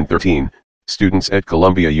 2013, students at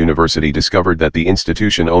Columbia University discovered that the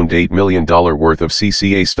institution owned $8 million worth of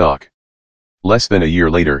CCA stock. Less than a year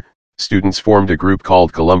later, students formed a group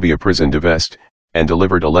called Columbia Prison Divest, and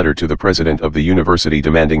delivered a letter to the president of the university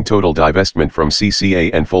demanding total divestment from CCA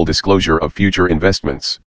and full disclosure of future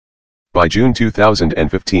investments. By June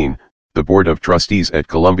 2015, the Board of Trustees at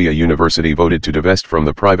Columbia University voted to divest from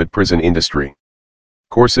the private prison industry.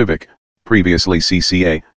 CoreCivic, previously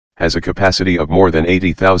CCA, has a capacity of more than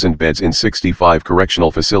 80,000 beds in 65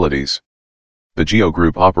 correctional facilities. The GEO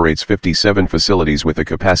Group operates 57 facilities with a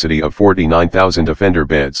capacity of 49,000 offender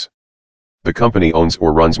beds. The company owns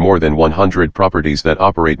or runs more than 100 properties that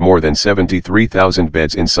operate more than 73,000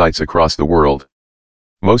 beds in sites across the world.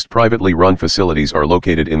 Most privately run facilities are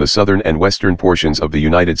located in the southern and western portions of the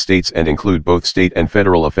United States and include both state and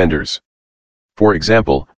federal offenders. For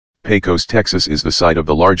example, Pecos, Texas is the site of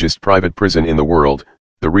the largest private prison in the world,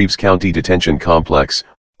 the Reeves County Detention Complex,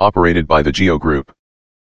 operated by the GEO Group.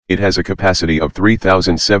 It has a capacity of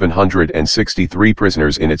 3,763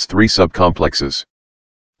 prisoners in its 3 subcomplexes.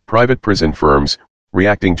 Private prison firms,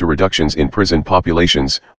 reacting to reductions in prison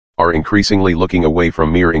populations, are increasingly looking away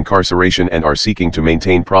from mere incarceration and are seeking to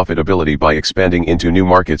maintain profitability by expanding into new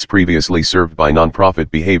markets previously served by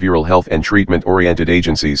nonprofit behavioral health and treatment-oriented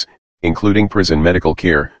agencies, including prison medical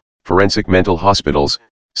care, forensic mental hospitals,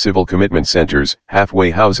 civil commitment centers,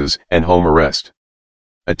 halfway houses, and home arrest.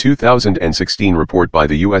 A 2016 report by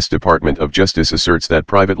the U.S. Department of Justice asserts that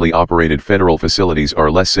privately operated federal facilities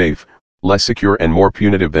are less safe, less secure and more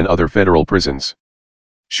punitive than other federal prisons.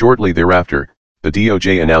 Shortly thereafter, the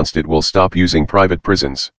DOJ announced it will stop using private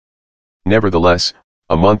prisons. Nevertheless,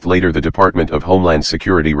 a month later the Department of Homeland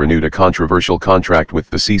Security renewed a controversial contract with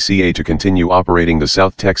the CCA to continue operating the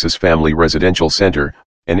South Texas Family Residential Center,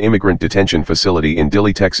 an immigrant detention facility in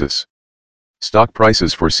Dilley, Texas. Stock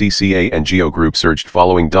prices for CCA and GEO Group surged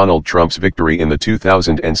following Donald Trump's victory in the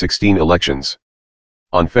 2016 elections.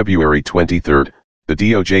 On February 23, the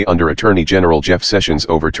DOJ under Attorney General Jeff Sessions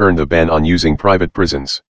overturned the ban on using private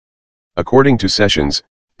prisons. According to Sessions,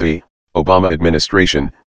 the Obama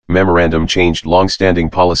administration memorandum changed long-standing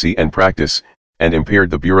policy and practice, and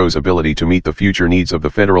impaired the Bureau's ability to meet the future needs of the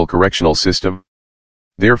federal correctional system.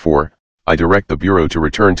 Therefore, I direct the Bureau to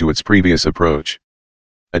return to its previous approach.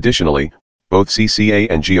 Additionally, both CCA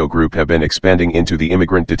and GEO Group have been expanding into the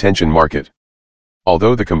immigrant detention market.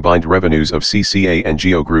 Although the combined revenues of CCA and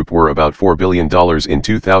GEO Group were about $4 billion in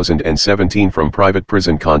 2017 from private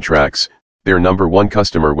prison contracts, their number one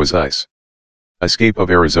customer was ICE. Escape of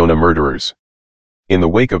Arizona murderers. In the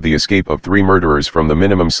wake of the escape of 3 murderers from the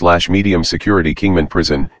minimum/medium security Kingman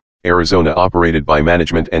Prison, Arizona operated by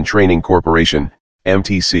Management and Training Corporation,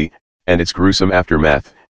 MTC, and its gruesome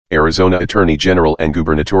aftermath, Arizona Attorney General and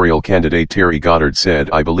gubernatorial candidate Terry Goddard said,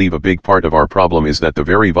 "I believe a big part of our problem is that the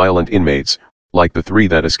very violent inmates, like the 3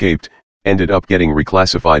 that escaped, ended up getting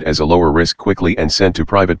reclassified as a lower risk quickly and sent to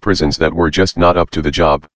private prisons that were just not up to the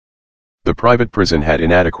job. The private prison had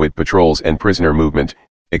inadequate patrols and prisoner movement,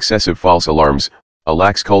 excessive false alarms, a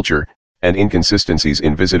lax culture, and inconsistencies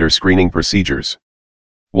in visitor screening procedures."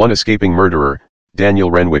 One escaping murderer,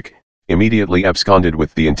 Daniel Renwick, immediately absconded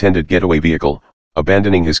with the intended getaway vehicle,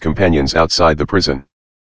 abandoning his companions outside the prison.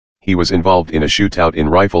 He was involved in a shootout in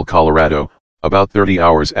Rifle, Colorado, about 30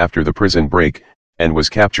 hours after the prison break, and was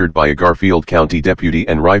captured by a Garfield County deputy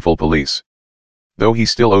and Rifle police. Though he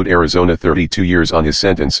still owed Arizona 32 years on his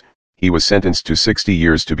sentence, he was sentenced to 60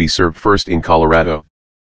 years to be served first in Colorado.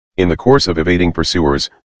 In the course of evading pursuers,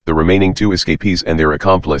 the remaining 2 escapees and their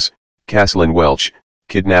accomplice, Caslin Welch,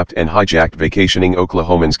 kidnapped and hijacked vacationing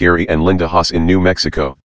Oklahomans Gary and Linda Haas in New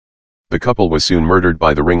Mexico. The couple was soon murdered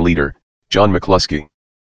by the ringleader, John McCluskey.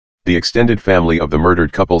 The extended family of the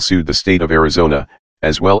murdered couple sued the state of Arizona,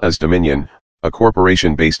 as well as Dominion, a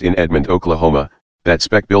corporation based in Edmond, Oklahoma, that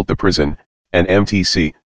spec-built the prison, and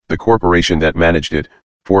MTC, the corporation that managed it,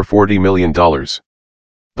 for $40 million.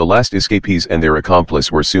 The last escapees and their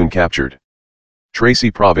accomplice were soon captured.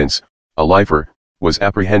 Tracy Province, a lifer, was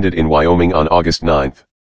apprehended in Wyoming on August 9.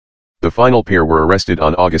 The final pair were arrested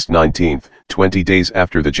on August 19, 20 days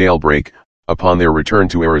after the jailbreak, upon their return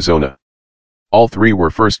to Arizona. All three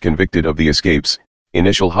were first convicted of the escapes,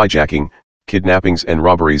 initial hijacking, kidnappings and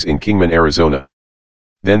robberies in Kingman, Arizona.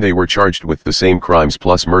 Then they were charged with the same crimes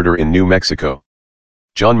plus murder in New Mexico.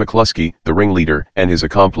 John McCluskey, the ringleader, and his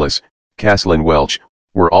accomplice, Caslin Welch,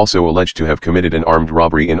 were also alleged to have committed an armed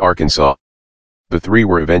robbery in Arkansas. The three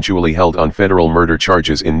were eventually held on federal murder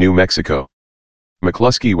charges in New Mexico.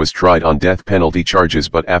 McCluskey was tried on death penalty charges,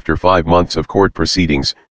 but after 5 months of court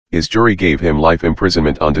proceedings, his jury gave him life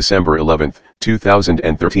imprisonment on December 11,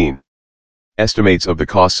 2013. Estimates of the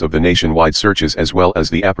costs of the nationwide searches as well as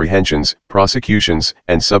the apprehensions, prosecutions,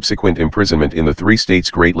 and subsequent imprisonment in the three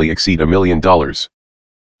states greatly exceed $1 million.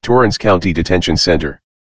 Torrance County Detention Center.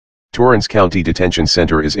 Torrance County Detention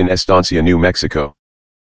Center is in Estancia, New Mexico.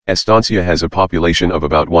 Estancia has a population of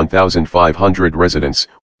about 1,500 residents,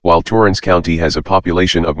 while Torrance County has a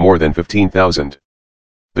population of more than 15,000.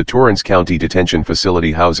 The Torrance County Detention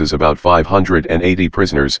Facility houses about 580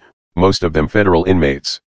 prisoners, most of them federal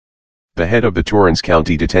inmates. The head of the Torrance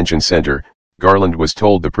County Detention Center, Garland, was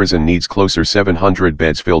told the prison needs closer 700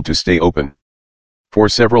 beds filled to stay open. For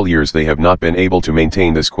several years they have not been able to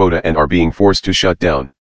maintain this quota and are being forced to shut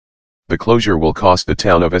down. The closure will cost the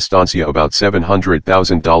town of Estancia about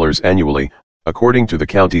 $700,000 annually, according to the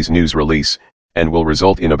county's news release, and will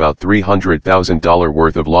result in about $300,000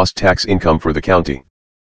 worth of lost tax income for the county.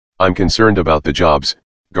 "I'm concerned about the jobs,"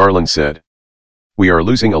 Garland said. "We are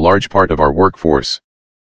losing a large part of our workforce."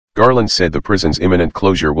 Garland said the prison's imminent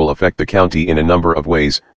closure will affect the county in a number of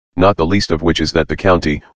ways, not the least of which is that the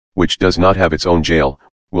county, which does not have its own jail,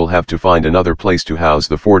 will have to find another place to house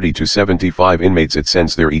the 40 to 75 inmates it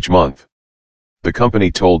sends there each month. The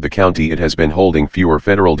company told the county it has been holding fewer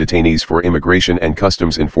federal detainees for immigration and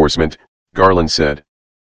customs enforcement, Garland said.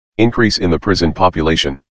 Increase in the prison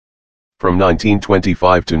population. From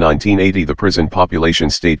 1925 to 1980 the prison population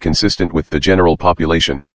stayed consistent with the general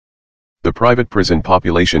population. The private prison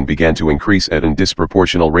population began to increase at a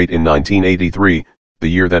disproportional rate in 1983, the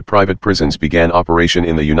year that private prisons began operation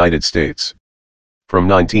in the United States. From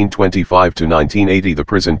 1925 to 1980 the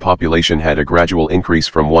prison population had a gradual increase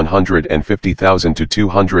from 150,000 to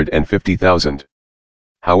 250,000.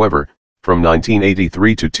 However, from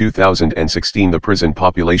 1983 to 2016 the prison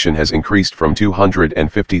population has increased from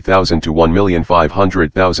 250,000 to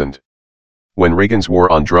 1,500,000. When Reagan's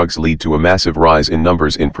war on drugs led to a massive rise in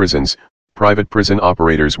numbers in prisons, private prison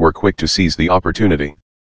operators were quick to seize the opportunity.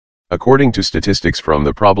 According to statistics from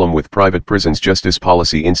the Problem with Private Prisons Justice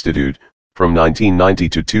Policy Institute, from 1990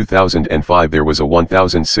 to 2005 there was a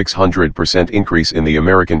 1,600% increase in the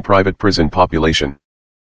American private prison population.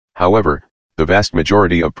 However, the vast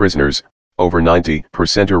majority of prisoners, over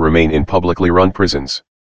 90%, remain in publicly run prisons.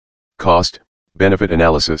 Cost-benefit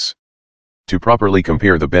analysis. To properly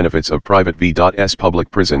compare the benefits of private vs. public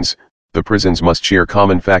prisons, the prisons must share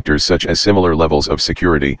common factors such as similar levels of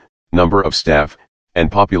security, number of staff, and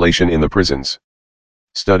population in the prisons.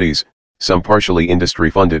 Studies, some partially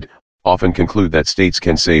industry-funded, often conclude that states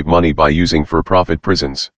can save money by using for-profit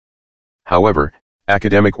prisons. However,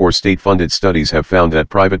 academic or state-funded studies have found that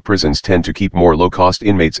private prisons tend to keep more low-cost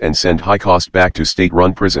inmates and send high-cost back to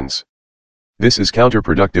state-run prisons. This is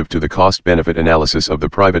counterproductive to the cost-benefit analysis of the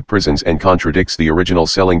private prisons and contradicts the original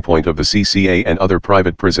selling point of the CCA and other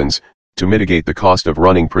private prisons, to mitigate the cost of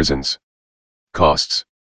running prisons. Costs.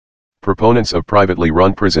 Proponents of privately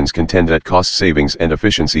run prisons contend that cost savings and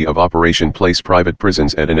efficiency of operation place private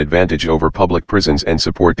prisons at an advantage over public prisons and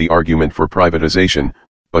support the argument for privatization,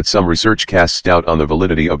 but some research casts doubt on the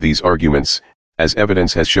validity of these arguments, as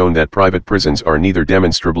evidence has shown that private prisons are neither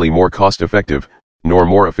demonstrably more cost-effective, nor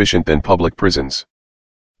more efficient than public prisons.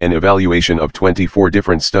 An evaluation of 24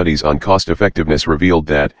 different studies on cost-effectiveness revealed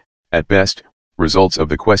that, at best, results of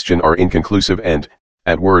the question are inconclusive and,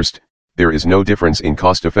 at worst, there is no difference in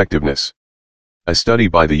cost-effectiveness. A study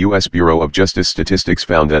by the U.S. Bureau of Justice Statistics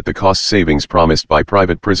found that the cost savings promised by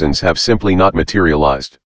private prisons have simply not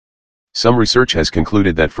materialized. Some research has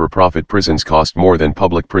concluded that for-profit prisons cost more than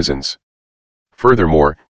public prisons.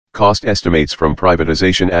 Furthermore, cost estimates from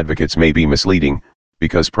privatization advocates may be misleading,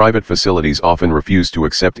 because private facilities often refuse to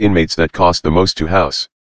accept inmates that cost the most to house.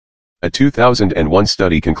 A 2001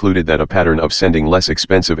 study concluded that a pattern of sending less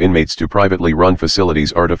expensive inmates to privately run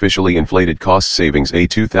facilities artificially inflated cost savings. A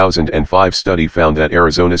 2005 study found that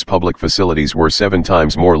Arizona's public facilities were 7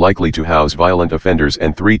 times more likely to house violent offenders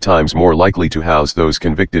and 3 times more likely to house those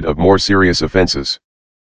convicted of more serious offenses.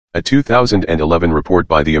 A 2011 report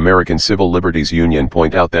by the American Civil Liberties Union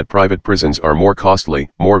pointed out that private prisons are more costly,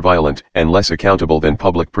 more violent, and less accountable than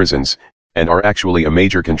public prisons, and are actually a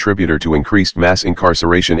major contributor to increased mass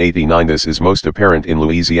incarceration. 89 This is most apparent in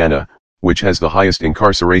Louisiana, which has the highest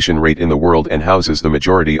incarceration rate in the world and houses the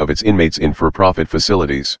majority of its inmates in for-profit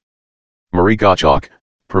facilities. Marie Gottschalk,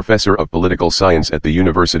 professor of political science at the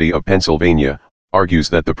University of Pennsylvania, argues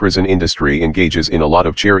that the prison industry engages in a lot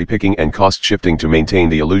of cherry-picking and cost-shifting to maintain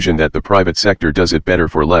the illusion that the private sector does it better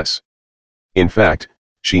for less. In fact,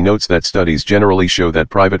 she notes that studies generally show that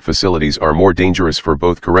private facilities are more dangerous for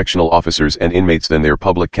both correctional officers and inmates than their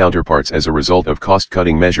public counterparts as a result of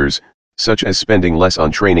cost-cutting measures, such as spending less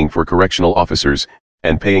on training for correctional officers,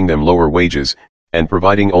 and paying them lower wages, and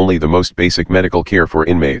providing only the most basic medical care for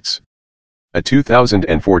inmates. A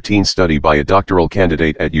 2014 study by a doctoral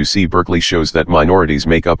candidate at UC Berkeley shows that minorities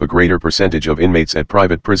make up a greater percentage of inmates at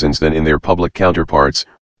private prisons than in their public counterparts,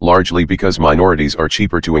 largely because minorities are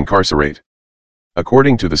cheaper to incarcerate.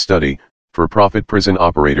 According to the study, for-profit prison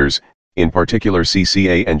operators, in particular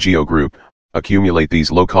CCA and GEO Group, accumulate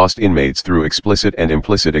these low-cost inmates through explicit and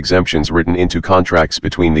implicit exemptions written into contracts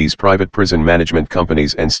between these private prison management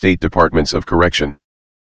companies and state departments of correction.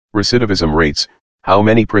 Recidivism rates, how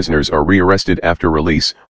many prisoners are rearrested after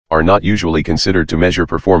release, are not usually considered to measure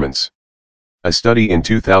performance. A study in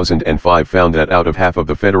 2005 found that out of half of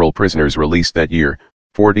the federal prisoners released that year,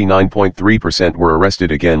 49.3% were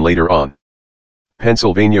arrested again later on.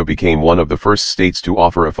 Pennsylvania became one of the first states to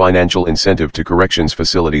offer a financial incentive to corrections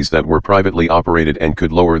facilities that were privately operated and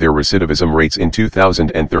could lower their recidivism rates in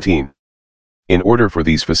 2013. In order for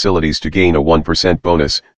these facilities to gain a 1%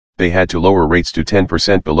 bonus, they had to lower rates to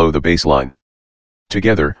 10% below the baseline.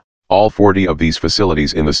 Together, all 40 of these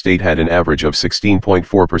facilities in the state had an average of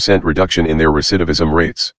 16.4% reduction in their recidivism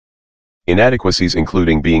rates. Inadequacies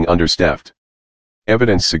including being understaffed.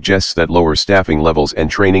 Evidence suggests that lower staffing levels and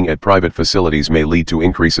training at private facilities may lead to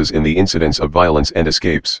increases in the incidence of violence and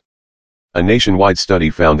escapes. A nationwide study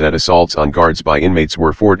found that assaults on guards by inmates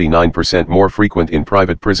were 49% more frequent in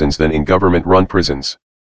private prisons than in government-run prisons.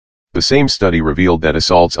 The same study revealed that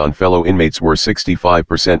assaults on fellow inmates were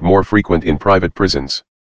 65% more frequent in private prisons.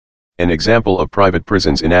 An example of private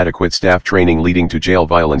prisons' inadequate staff training leading to jail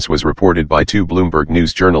violence was reported by two Bloomberg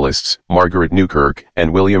News journalists, Margaret Newkirk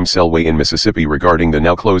and William Selway in Mississippi regarding the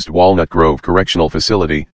now-closed Walnut Grove Correctional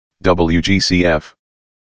Facility, WGCF.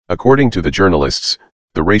 According to the journalists,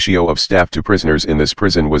 the ratio of staff to prisoners in this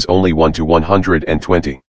prison was only 1 to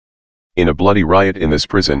 120. In a bloody riot in this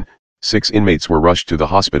prison, 6 inmates were rushed to the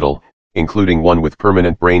hospital, including one with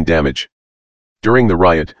permanent brain damage. During the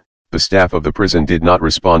riot, the staff of the prison did not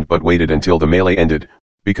respond but waited until the melee ended,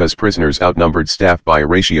 because prisoners outnumbered staff by a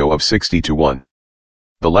ratio of 60 to 1.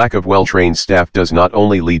 The lack of well-trained staff does not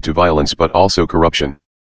only lead to violence but also corruption.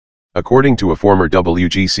 According to a former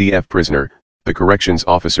WGCF prisoner, the corrections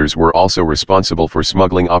officers were also responsible for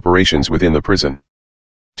smuggling operations within the prison.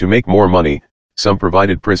 To make more money, some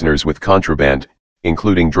provided prisoners with contraband,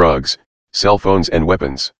 including drugs, cell phones and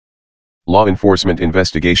weapons. Law enforcement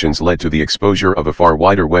investigations led to the exposure of a far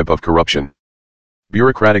wider web of corruption.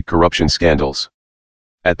 Bureaucratic corruption scandals.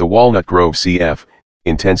 At the Walnut Grove CF,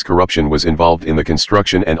 intense corruption was involved in the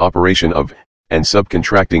construction and operation of, and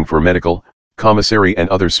subcontracting for medical, commissary and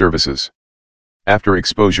other services. After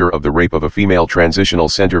exposure of the rape of a female transitional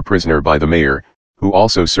center prisoner by the mayor, who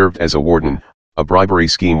also served as a warden, a bribery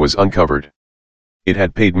scheme was uncovered. It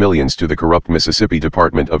had paid millions to the corrupt Mississippi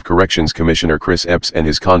Department of Corrections Commissioner Chris Epps and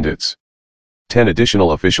his conduits. 10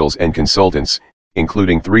 additional officials and consultants,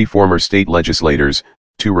 including 3 former state legislators,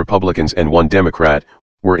 2 Republicans and 1 Democrat,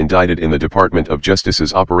 were indicted in the Department of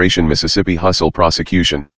Justice's Operation Mississippi Hustle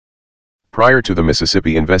prosecution. Prior to the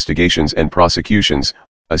Mississippi investigations and prosecutions,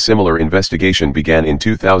 a similar investigation began in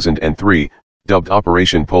 2003, dubbed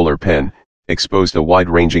Operation Polar Pen, exposed a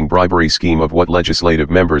wide-ranging bribery scheme of what legislative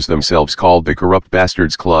members themselves called the Corrupt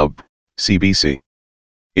Bastards Club, CBC.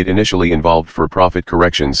 It initially involved for-profit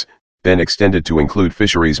corrections, then extended to include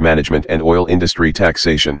fisheries management and oil industry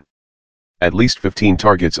taxation. At least 15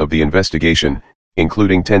 targets of the investigation,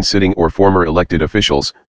 including 10 sitting or former elected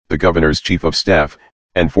officials, the governor's chief of staff,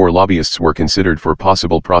 and 4 lobbyists were considered for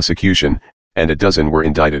possible prosecution, and a dozen were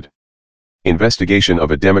indicted. Investigation of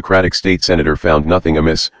a Democratic state senator found nothing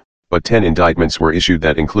amiss, but 10 indictments were issued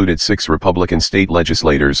that included 6 Republican state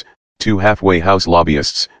legislators, 2 halfway house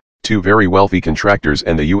lobbyists, 2 very wealthy contractors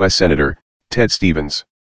and the U.S. Senator, Ted Stevens.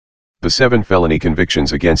 The 7 felony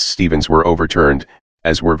convictions against Stevens were overturned,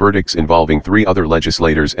 as were verdicts involving 3 other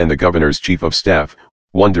legislators and the governor's chief of staff,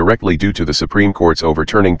 one directly due to the Supreme Court's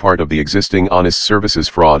overturning part of the existing honest services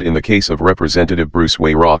fraud in the case of Representative Bruce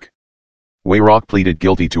Wayrock. Wayrock pleaded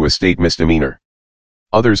guilty to a state misdemeanor.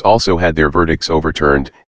 Others also had their verdicts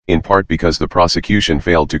overturned, in part because the prosecution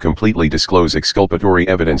failed to completely disclose exculpatory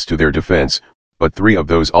evidence to their defense, but 3 of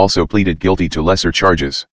those also pleaded guilty to lesser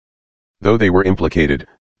charges. Though they were implicated,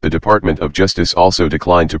 the Department of Justice also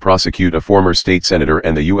declined to prosecute a former state senator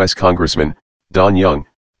and the U.S. Congressman, Don Young,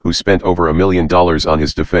 who spent over $1 million on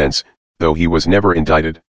his defense, though he was never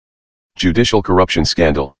indicted. Judicial corruption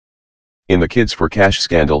scandal. In the Kids for Cash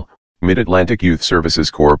scandal, Mid-Atlantic Youth Services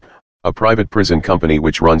Corp., a private prison company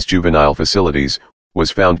which runs juvenile facilities, was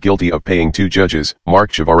found guilty of paying 2 judges,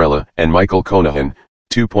 Mark Ciavarella and Michael Conahan,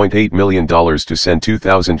 $2.8 million to send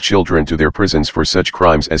 2,000 children to their prisons for such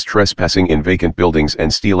crimes as trespassing in vacant buildings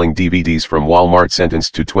and stealing DVDs from Walmart.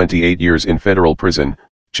 Sentenced to 28 years in federal prison,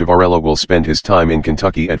 Ciavarella will spend his time in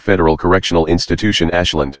Kentucky at Federal Correctional Institution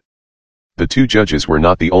Ashland. The 2 judges were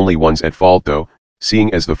not the only ones at fault though,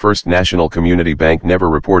 seeing as the First National Community Bank never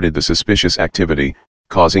reported the suspicious activity,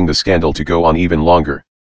 causing the scandal to go on even longer.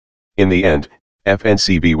 In the end,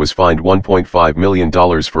 FNCB was fined $1.5 million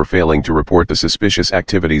for failing to report the suspicious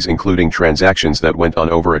activities, including transactions that went on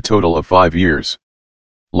over a total of 5 years.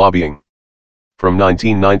 Lobbying. From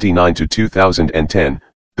 1999 to 2010,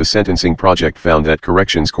 the Sentencing Project found that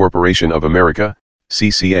Corrections Corporation of America,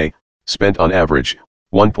 CCA, spent on average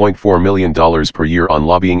 $1.4 million per year on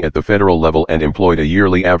lobbying at the federal level and employed a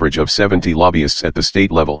yearly average of 70 lobbyists at the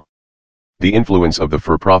state level. The influence of the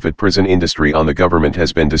for-profit prison industry on the government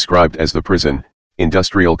has been described as the prison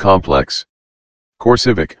industrial complex.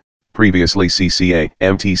 CoreCivic, previously CCA,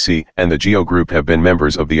 MTC, and the GEO Group have been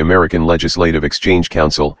members of the American Legislative Exchange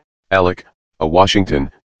Council, ALEC, a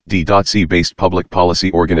Washington, D.C.-based public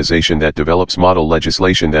policy organization that develops model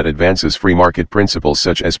legislation that advances free market principles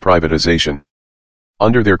such as privatization.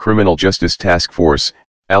 Under their Criminal Justice Task Force,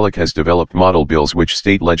 ALEC has developed model bills which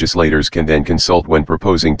state legislators can then consult when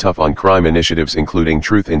proposing tough-on-crime initiatives including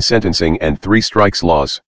truth in sentencing and 3 strikes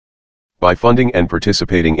laws. By funding and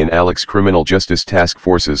participating in ALEC's criminal justice task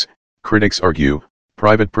forces, critics argue,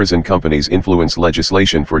 private prison companies influence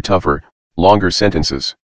legislation for tougher, longer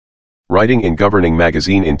sentences. Writing in Governing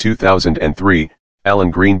Magazine in 2003,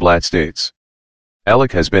 Alan Greenblatt states,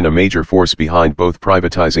 ALEC has been a major force behind both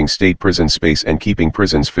privatizing state prison space and keeping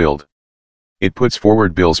prisons filled. It puts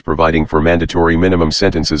forward bills providing for mandatory minimum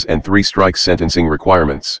sentences and 3 strikes sentencing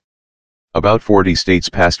requirements. About 40 states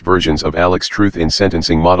passed versions of ALEC's Truth in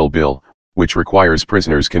Sentencing model bill, which requires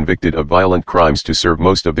prisoners convicted of violent crimes to serve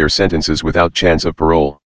most of their sentences without chance of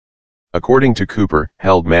parole. According to Cooper,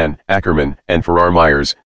 Heldman, Ackerman, and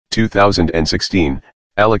Farrar-Myers, 2016,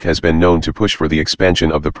 ALEC has been known to push for the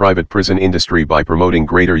expansion of the private prison industry by promoting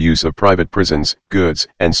greater use of private prisons, goods,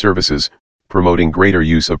 and services, promoting greater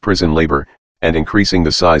use of prison labor, and increasing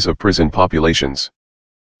the size of prison populations.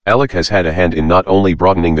 ALEC has had a hand in not only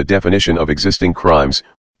broadening the definition of existing crimes,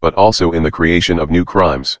 but also in the creation of new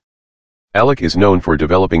crimes. ALEC is known for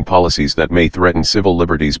developing policies that may threaten civil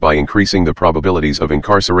liberties by increasing the probabilities of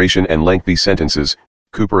incarceration and lengthy sentences,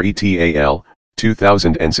 Cooper et al.,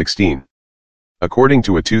 2016. According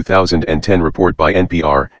to a 2010 report by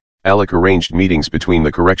NPR, ALEC arranged meetings between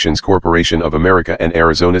the Corrections Corporation of America and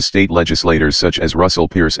Arizona state legislators such as Russell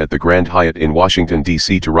Pierce at the Grand Hyatt in Washington,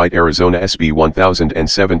 D.C. to write Arizona SB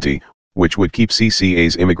 1070, which would keep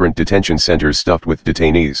CCA's immigrant detention centers stuffed with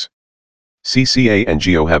detainees. CCA and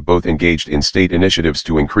GEO have both engaged in state initiatives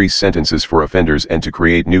to increase sentences for offenders and to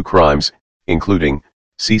create new crimes, including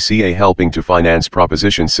CCA helping to finance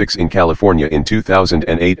Proposition 6 in California in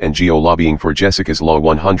 2008 and GEO lobbying for Jessica's Law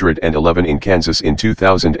 111 in Kansas in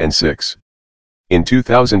 2006. In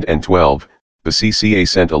 2012, the CCA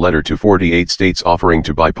sent a letter to 48 states offering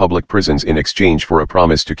to buy public prisons in exchange for a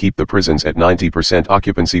promise to keep the prisons at 90%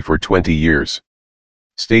 occupancy for 20 years.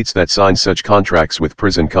 States that sign such contracts with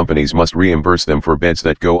prison companies must reimburse them for beds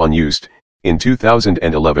that go unused. In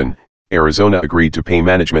 2011, Arizona agreed to pay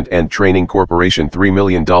Management and Training Corporation $3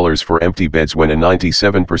 million for empty beds when a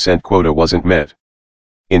 97% quota wasn't met.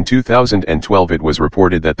 In 2012 it was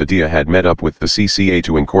reported that the DEA had met up with the CCA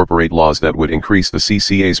to incorporate laws that would increase the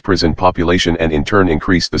CCA's prison population and in turn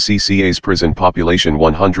increase the CCA's prison population.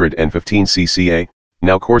 115 CCA,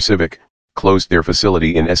 now CoreCivic, closed their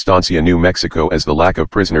facility in Estancia, New Mexico as the lack of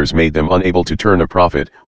prisoners made them unable to turn a profit,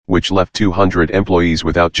 which left 200 employees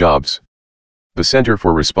without jobs. The Center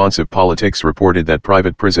for Responsive Politics reported that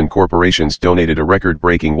private prison corporations donated a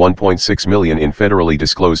record-breaking $1.6 million in federally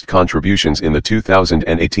disclosed contributions in the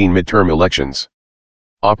 2018 midterm elections.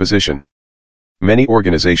 Opposition. Many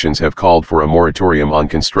organizations have called for a moratorium on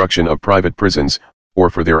construction of private prisons, or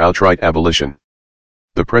for their outright abolition.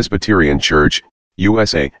 The Presbyterian Church,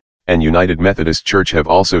 USA, and United Methodist Church have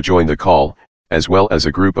also joined the call, as well as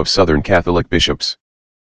a group of Southern Catholic bishops.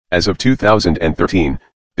 As of 2013,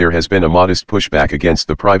 there has been a modest pushback against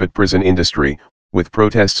the private prison industry, with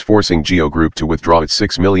protests forcing GEO Group to withdraw its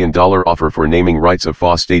 $6 million offer for naming rights of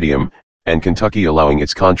Foss Stadium, and Kentucky allowing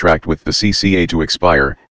its contract with the CCA to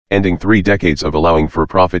expire, ending 3 decades of allowing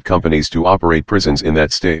for-profit companies to operate prisons in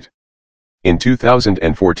that state. In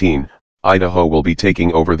 2014, Idaho will be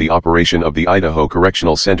taking over the operation of the Idaho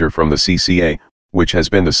Correctional Center from the CCA, which has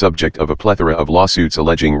been the subject of a plethora of lawsuits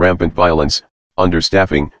alleging rampant violence,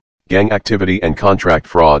 understaffing, gang activity and contract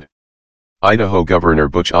fraud. Idaho Governor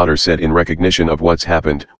Butch Otter said in recognition of what's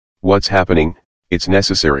happening, it's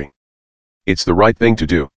necessary. It's the right thing to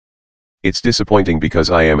do. It's disappointing because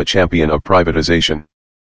I am a champion of privatization.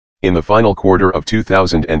 In the final quarter of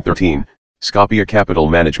 2013, Scopia Capital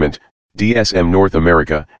Management, DSM North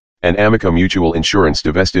America, and Amica Mutual Insurance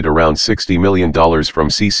divested around $60 million from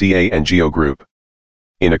CCA and GEO Group.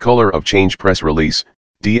 In a Color of Change press release,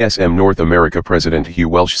 DSM North America President Hugh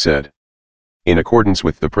Welsh said, "In accordance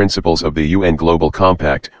with the principles of the UN Global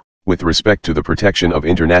Compact, with respect to the protection of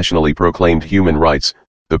internationally proclaimed human rights,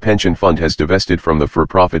 the pension fund has divested from the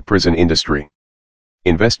for-profit prison industry.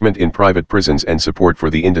 Investment in private prisons and support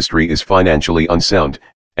for the industry is financially unsound,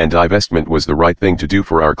 and divestment was the right thing to do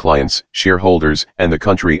for our clients, shareholders, and the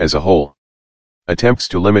country as a whole. Attempts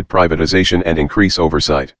to limit privatization and increase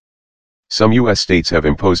oversight. Some U.S. states have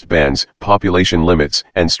imposed bans, population limits,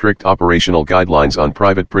 and strict operational guidelines on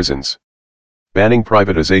private prisons. Banning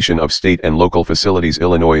privatization of state and local facilities.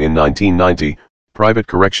 Illinois in 1990, Private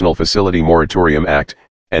Correctional Facility Moratorium Act,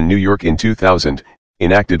 and New York in 2000,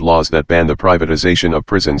 enacted laws that ban the privatization of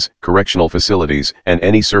prisons, correctional facilities, and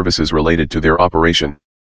any services related to their operation.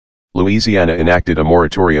 Louisiana enacted a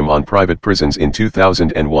moratorium on private prisons in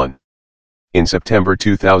 2001. In September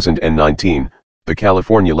 2019, the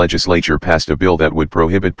California legislature passed a bill that would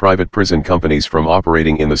prohibit private prison companies from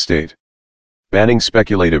operating in the state. Banning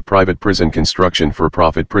speculative private prison construction.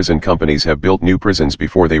 For-profit prison companies have built new prisons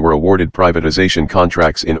before they were awarded privatization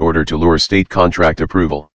contracts in order to lure state contract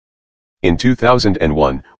approval. In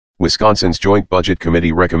 2001, Wisconsin's Joint Budget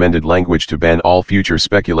Committee recommended language to ban all future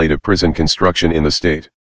speculative prison construction in the state.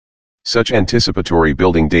 Such anticipatory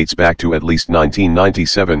building dates back to at least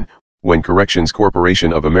 1997, when Corrections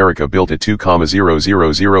Corporation of America built a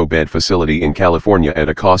 2,000-bed facility in California at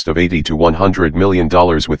a cost of $80 to $100 million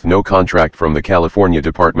with no contract from the California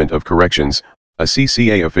Department of Corrections. A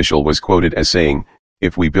CCA official was quoted as saying,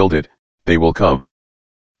 "If we build it, they will come."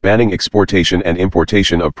 Banning exportation and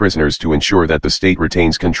importation of prisoners to ensure that the state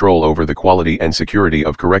retains control over the quality and security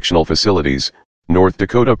of correctional facilities. North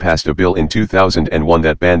Dakota passed a bill in 2001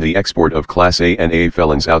 that banned the export of Class A and A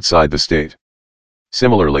felons outside the state.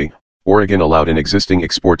 Similarly, Oregon allowed an existing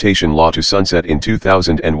exportation law to sunset in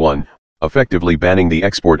 2001, effectively banning the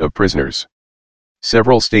export of prisoners.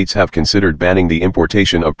 Several states have considered banning the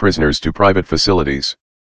importation of prisoners to private facilities.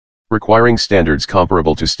 Requiring standards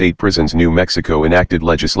comparable to state prisons. New Mexico enacted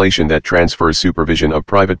legislation that transfers supervision of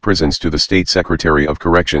private prisons to the state Secretary of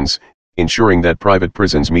Corrections, ensuring that private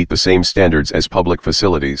prisons meet the same standards as public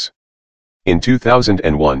facilities. In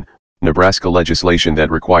 2001, Nebraska legislation that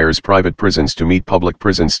requires private prisons to meet public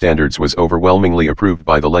prison standards was overwhelmingly approved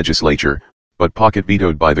by the legislature, but pocket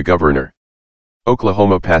vetoed by the governor.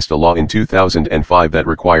 Oklahoma passed a law in 2005 that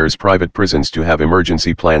requires private prisons to have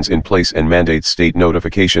emergency plans in place and mandates state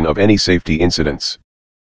notification of any safety incidents.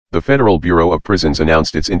 The Federal Bureau of Prisons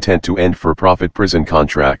announced its intent to end for-profit prison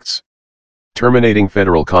contracts. Terminating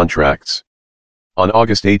federal contracts. On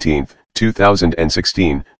August 18,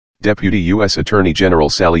 2016, Deputy U.S. Attorney General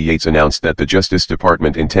Sally Yates announced that the Justice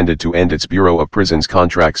Department intended to end its Bureau of Prisons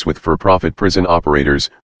contracts with for-profit prison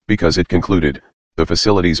operators, because it concluded, the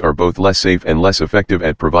facilities are both less safe and less effective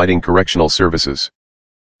at providing correctional services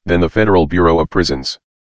than the Federal Bureau of Prisons.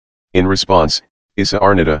 In response, Issa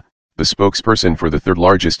Arnetta, the spokesperson for the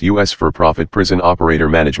third-largest U.S. for-profit prison operator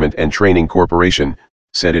management and training corporation,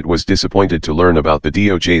 said it was disappointed to learn about the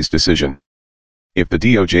DOJ's decision. If the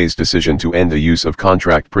DOJ's decision to end the use of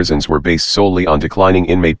contract prisons were based solely on declining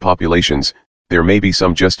inmate populations, there may be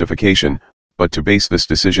some justification, but to base this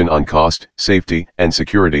decision on cost, safety, and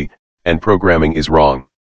security, and programming is wrong.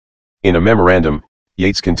 In a memorandum,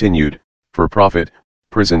 Yates continued, for-profit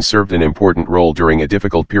prisons served an important role during a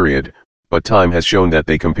difficult period, but time has shown that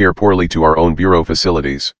they compare poorly to our own Bureau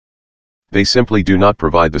facilities. They simply do not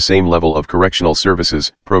provide the same level of correctional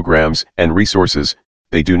services, programs, and resources.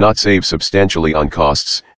 They do not save substantially on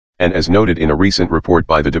costs, and as noted in a recent report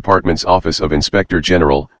by the Department's Office of Inspector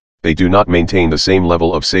General, they do not maintain the same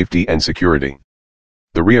level of safety and security.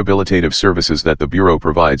 The rehabilitative services that the Bureau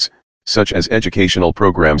provides, such as educational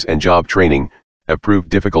programs and job training, have proved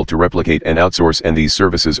difficult to replicate and outsource, and these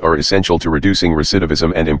services are essential to reducing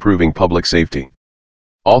recidivism and improving public safety.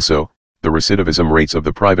 Also, the recidivism rates of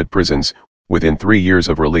the private prisons, within 3 years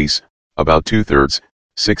of release, about 2/3,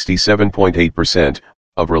 67.8%,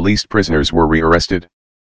 of released prisoners were rearrested.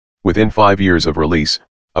 Within 5 years of release,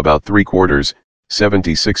 about 3/4,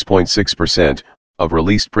 76.6%, of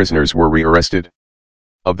released prisoners were rearrested.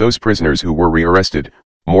 Of those prisoners who were rearrested,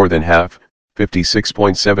 more than half,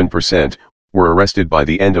 56.7%, were arrested by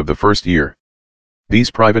the end of the first year.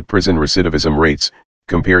 These private prison recidivism rates,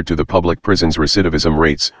 compared to the public prisons' recidivism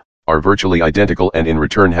rates, are virtually identical and in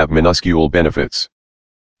return have minuscule benefits.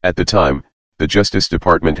 At the time, the Justice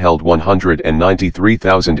Department held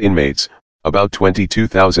 193,000 inmates, about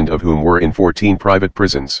 22,000 of whom were in 14 private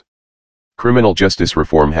prisons. Criminal justice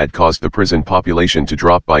reform had caused the prison population to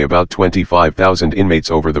drop by about 25,000 inmates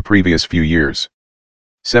over the previous few years.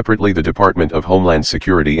 Separately, the Department of Homeland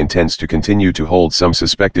Security intends to continue to hold some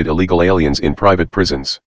suspected illegal aliens in private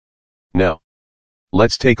prisons. Now,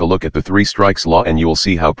 let's take a look at the Three Strikes Law and you'll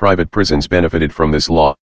see how private prisons benefited from this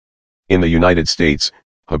law. In the United States,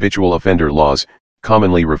 habitual offender laws,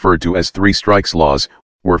 commonly referred to as Three Strikes Laws,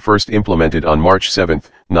 were first implemented on March 7,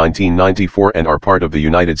 1994 and are part of the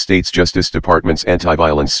United States Justice Department's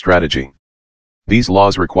anti-violence strategy. These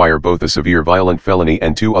laws require both a severe violent felony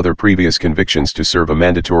and 2 other previous convictions to serve a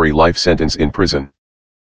mandatory life sentence in prison.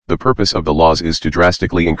 The purpose of the laws is to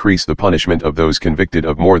drastically increase the punishment of those convicted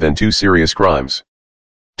of more than 2 serious crimes.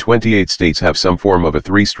 28 states have some form of a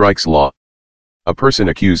Three Strikes Law. A person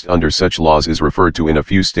accused under such laws is referred to in a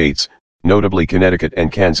few states, notably Connecticut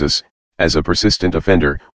and Kansas, as a persistent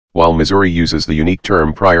offender, while Missouri uses the unique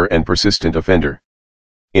term prior and persistent offender.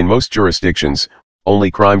 In most jurisdictions,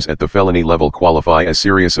 only crimes at the felony level qualify as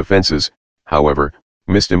serious offenses. However,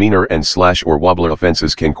 misdemeanor and or wobbler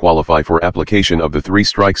offenses can qualify for application of the Three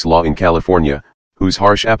Strikes Law in California, whose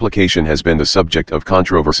harsh application has been the subject of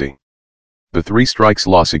controversy. The Three Strikes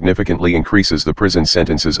Law significantly increases the prison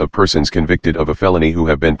sentences of persons convicted of a felony who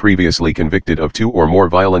have been previously convicted of 2 or more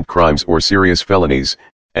violent crimes or serious felonies,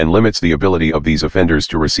 and limits the ability of these offenders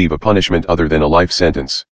to receive a punishment other than a life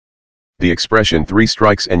sentence. The expression 3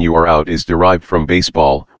 strikes and you are out is derived from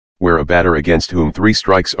baseball, where a batter against whom 3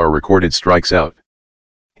 strikes are recorded strikes out.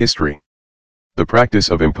 History. The practice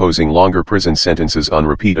of imposing longer prison sentences on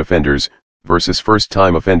repeat offenders, versus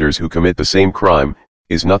first-time offenders who commit the same crime,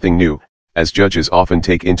 is nothing new, as judges often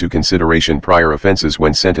take into consideration prior offenses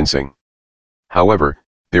when sentencing. However,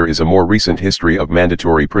 there is a more recent history of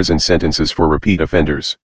mandatory prison sentences for repeat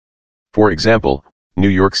offenders. For example, New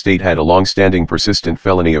York State had a long-standing persistent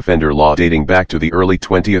felony offender law dating back to the early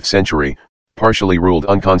 20th century, partially ruled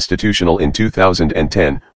unconstitutional in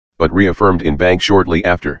 2010, but reaffirmed in Bank shortly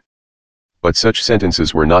after. But such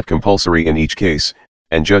sentences were not compulsory in each case,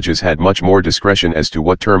 and judges had much more discretion as to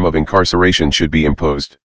what term of incarceration should be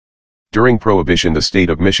imposed. During Prohibition, the state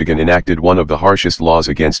of Michigan enacted one of the harshest laws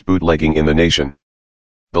against bootlegging in the nation.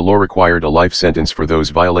 The law required a life sentence for those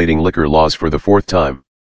violating liquor laws for the 4th time.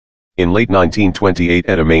 In late 1928,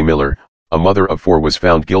 Etta Mae Miller, a mother of 4, was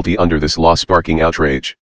found guilty under this law, sparking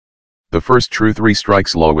outrage. The first true 3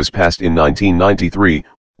 strikes law was passed in 1993,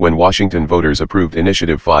 when Washington voters approved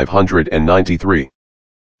Initiative 593.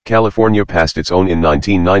 California passed its own in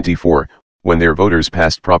 1994, when their voters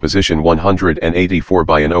passed Proposition 184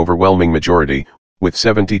 by an overwhelming majority, with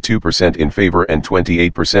 72% in favor and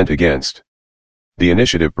 28% against. The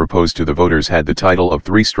initiative proposed to the voters had the title of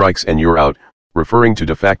 3 strikes and you're out, referring to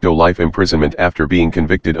de facto life imprisonment after being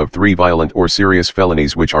convicted of 3 violent or serious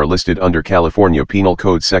felonies which are listed under California Penal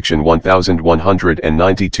Code Section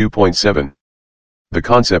 1192.7. The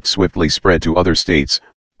concept swiftly spread to other states,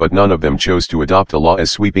 but none of them chose to adopt a law as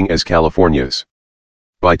sweeping as California's.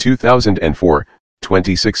 By 2004,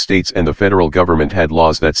 26 states and the federal government had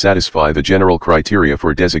laws that satisfy the general criteria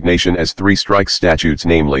for designation as 3 strikes statutes,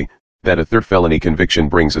 namely, that a third felony conviction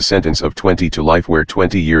brings a sentence of 20 to life where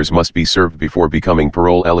 20 years must be served before becoming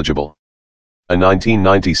parole eligible. A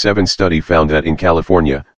 1997 study found that in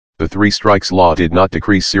California, the 3 strikes law did not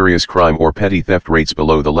decrease serious crime or petty theft rates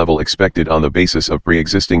below the level expected on the basis of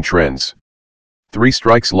pre-existing trends. 3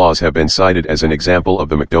 strikes laws have been cited as an example of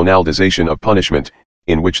the McDonaldization of punishment,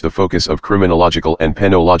 in which the focus of criminological and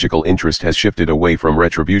penological interest has shifted away from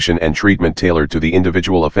retribution and treatment tailored to the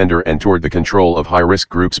individual offender and toward the control of high-risk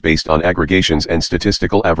groups based on aggregations and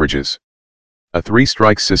statistical averages. A 3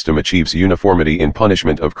 strikes system achieves uniformity in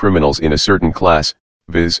punishment of criminals in a certain class,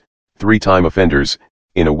 viz., 3-time offenders,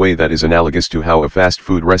 in a way that is analogous to how a fast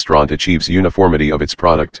food restaurant achieves uniformity of its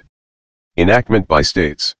product. Enactment by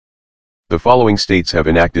states. The following states have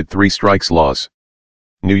enacted 3 strikes laws: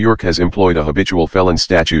 New York has employed a habitual felon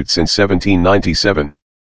statute since 1797.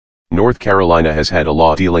 North Carolina has had a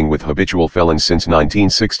law dealing with habitual felons since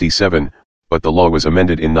 1967, but the law was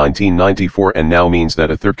amended in 1994 and now means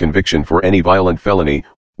that a third conviction for any violent felony,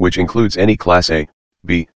 which includes any Class A,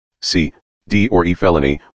 B, C, D or E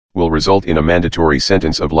felony, will result in a mandatory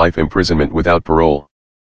sentence of life imprisonment without parole.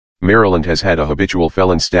 Maryland has had a habitual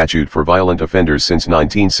felon statute for violent offenders since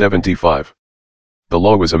 1975. The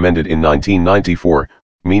law was amended in 1994,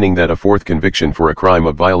 meaning that a fourth conviction for a crime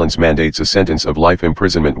of violence mandates a sentence of life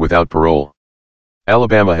imprisonment without parole.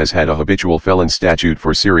 Alabama has had a habitual felon statute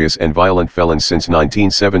for serious and violent felons since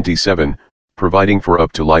 1977, providing for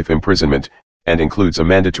up to life imprisonment, and includes a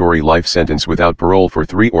mandatory life sentence without parole for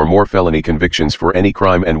 3 or more felony convictions for any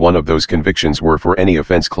crime, and one of those convictions were for any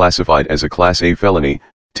offense classified as a Class A felony,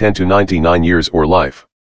 10 to 99 years or life.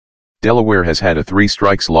 Delaware has had a 3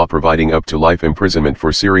 strikes law providing up to life imprisonment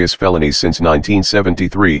for serious felonies since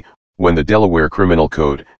 1973, when the Delaware Criminal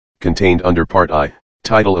Code, contained under Part I,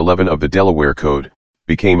 Title 11 of the Delaware Code,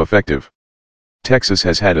 became effective. Texas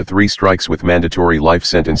has had a 3 strikes with mandatory life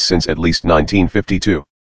sentence since at least 1952.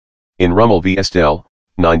 In Rummel v. Estelle,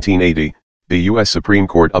 1980, the U.S. Supreme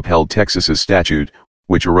Court upheld Texas's statute,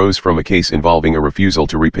 which arose from a case involving a refusal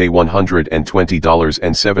to repay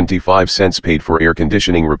 $120.75 paid for air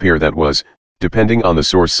conditioning repair that was, depending on the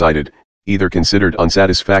source cited, either considered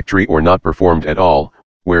unsatisfactory or not performed at all,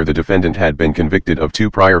 where the defendant had been convicted of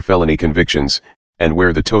 2 prior felony convictions, and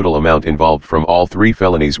where the total amount involved from all 3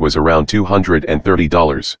 felonies was around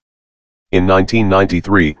 $230. In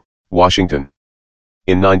 1993, Washington.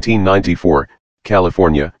 In 1994,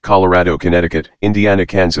 California, Colorado, Connecticut, Indiana,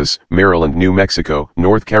 Kansas, Maryland, New Mexico,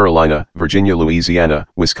 North Carolina, Virginia, Louisiana,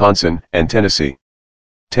 Wisconsin, and Tennessee.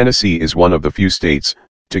 Tennessee is one of the few states,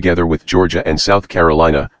 together with Georgia and South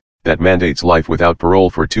Carolina, that mandates life without parole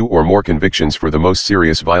for 2 or more convictions for the most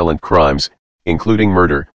serious violent crimes, including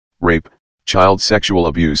murder, rape, child sexual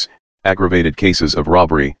abuse, aggravated cases of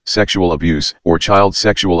robbery, sexual abuse, or child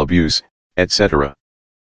sexual abuse, etc.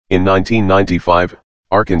 In 1995,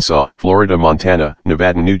 Arkansas, Florida, Montana,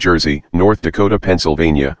 Nevada, New Jersey, North Dakota,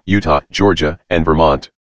 Pennsylvania, Utah, Georgia, and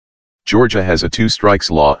Vermont. Georgia has a 2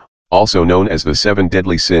 strikes law, also known as the 7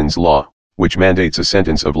 Deadly Sins Law, which mandates a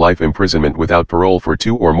sentence of life imprisonment without parole for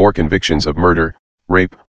 2 or more convictions of murder,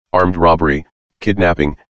 rape, armed robbery,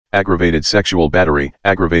 kidnapping, aggravated sexual battery,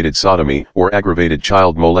 aggravated sodomy, or aggravated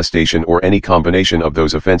child molestation, or any combination of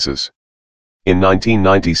those offenses. In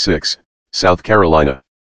 1996, South Carolina.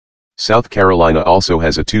 South Carolina also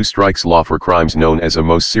has a 2 strikes law for crimes known as a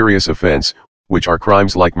most serious offense, which are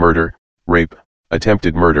crimes like murder, rape,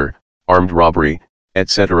 attempted murder, armed robbery,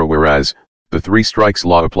 etc., whereas the 3 strikes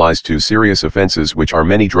law applies to serious offenses which are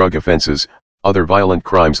many drug offenses, other violent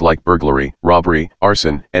crimes like burglary, robbery,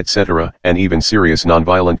 arson, etc., and even serious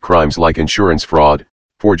nonviolent crimes like insurance fraud,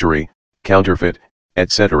 forgery, counterfeit,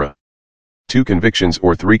 etc. 2 convictions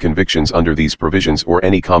or 3 convictions under these provisions or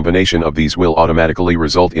any combination of these will automatically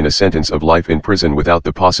result in a sentence of life in prison without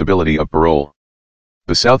the possibility of parole.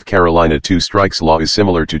 The South Carolina 2 strikes law is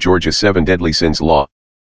similar to Georgia's 7 Deadly Sins law.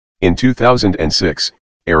 In 2006,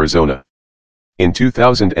 Arizona. In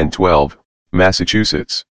 2012,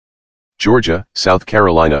 Massachusetts. Georgia, South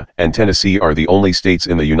Carolina, and Tennessee are the only states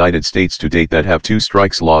in the United States to date that have 2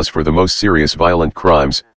 strikes laws for the most serious violent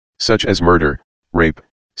crimes, such as murder, rape,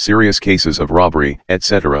 serious cases of robbery,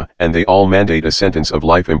 etc., and they all mandate a sentence of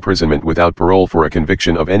life imprisonment without parole for a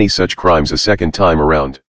conviction of any such crimes a second time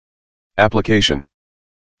around. Application.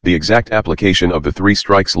 The exact application of the 3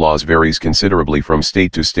 strikes laws varies considerably from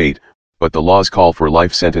state to state, but the laws call for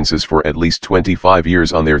life sentences for at least 25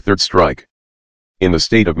 years on their 3rd strike. In the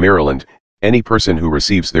state of Maryland, any person who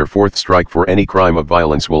receives their 4th strike for any crime of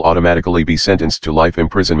violence will automatically be sentenced to life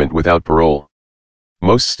imprisonment without parole.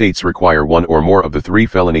 Most states require 1 or more of the 3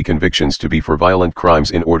 felony convictions to be for violent crimes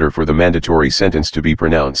in order for the mandatory sentence to be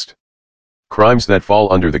pronounced. Crimes that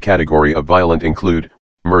fall under the category of violent include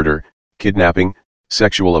murder, kidnapping,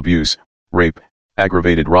 sexual abuse, rape,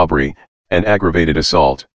 aggravated robbery, and aggravated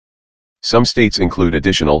assault. Some states include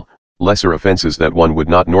additional, lesser offenses that one would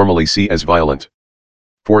not normally see as violent.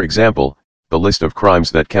 For example, the list of crimes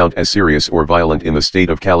that count as serious or violent in the state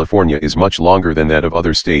of California is much longer than that of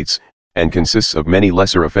other states, and consists of many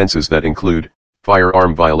lesser offenses that include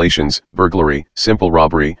firearm violations, burglary, simple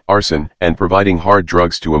robbery, arson, and providing hard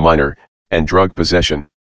drugs to a minor, and drug possession.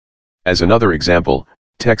 As another example,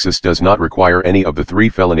 Texas does not require any of the 3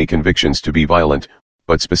 felony convictions to be violent,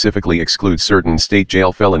 but specifically excludes certain state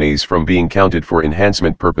jail felonies from being counted for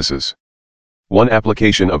enhancement purposes. One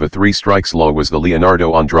application of a 3 strikes law was the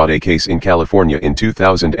Leonardo Andrade case in California in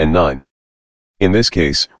 2009. In this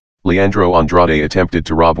case, Leandro Andrade attempted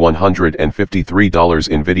to rob $153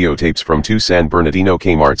 in videotapes from two San Bernardino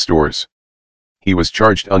Kmart stores. He was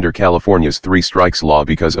charged under California's three strikes law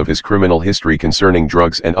because of his criminal history concerning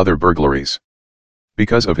drugs and other burglaries.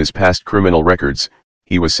 Because of his past criminal records,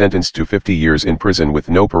 he was sentenced to 50 years in prison with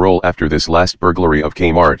no parole after this last burglary of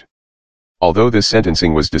Kmart. Although this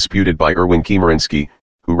sentencing was disputed by Erwin Chemerinsky,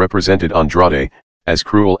 who represented Andrade, as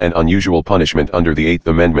cruel and unusual punishment under the Eighth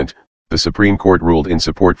Amendment, the Supreme Court ruled in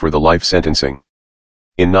support for the life sentencing.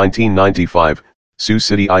 In 1995, Sioux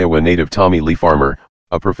City, Iowa native Tommy Lee Farmer,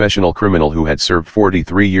 a professional criminal who had served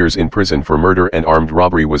 43 years in prison for murder and armed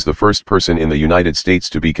robbery, was the first person in the United States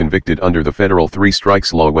to be convicted under the federal three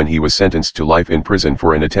strikes law when he was sentenced to life in prison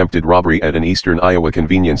for an attempted robbery at an eastern Iowa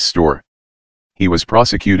convenience store. He was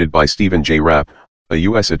prosecuted by Stephen J. Rapp, a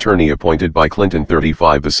U.S. attorney appointed by Clinton.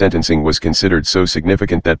 35 The sentencing was considered so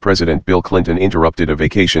significant that President Bill Clinton interrupted a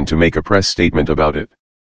vacation to make a press statement about it.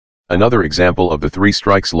 Another example of the three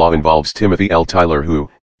strikes law involves Timothy L. Tyler, who,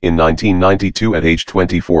 in 1992 at age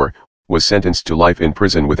 24, was sentenced to life in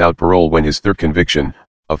prison without parole when his third conviction,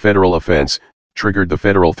 a federal offense, triggered the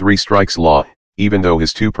federal three strikes law, even though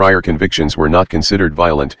his two prior convictions were not considered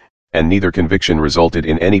violent, and neither conviction resulted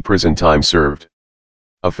in any prison time served.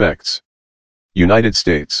 Effects. United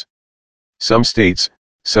States. Some states,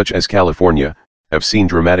 such as California, have seen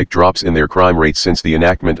dramatic drops in their crime rates since the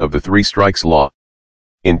enactment of the three strikes law.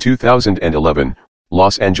 In 2011,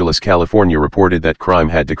 Los Angeles, California reported that crime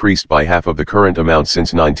had decreased by half of the current amount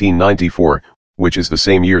since 1994, which is the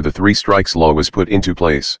same year the three strikes law was put into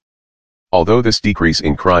place. Although this decrease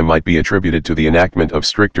in crime might be attributed to the enactment of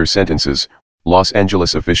stricter sentences, Los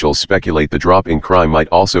Angeles officials speculate the drop in crime might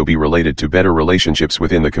also be related to better relationships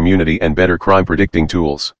within the community and better crime predicting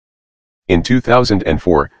tools. In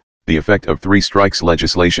 2004, the effect of three strikes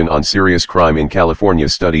legislation on serious crime in California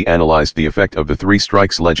study analyzed the effect of the three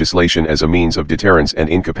strikes legislation as a means of deterrence and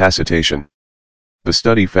incapacitation. The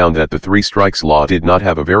study found that the three strikes law did not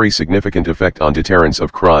have a very significant effect on deterrence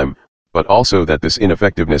of crime, but also that this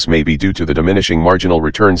ineffectiveness may be due to the diminishing marginal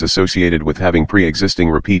returns associated with having pre-existing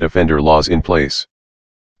repeat offender laws in place.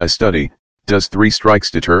 A study, Does Three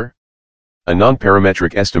Strikes Deter? A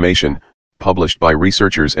non-parametric estimation, published by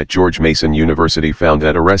researchers at George Mason University, found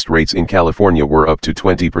that arrest rates in California were up to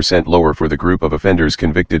 20% lower for the group of offenders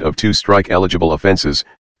convicted of two strike-eligible offenses,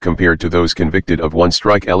 compared to those convicted of one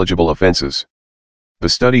strike-eligible offenses. The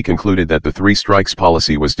study concluded that the three strikes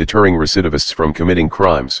policy was deterring recidivists from committing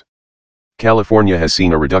crimes. California has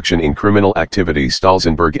seen a reduction in criminal activity.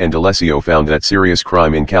 Stalzenberg and D'Alessio found that serious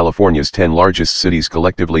crime in California's 10 largest cities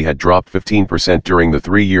collectively had dropped 15% during the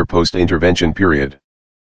 3-year post-intervention period.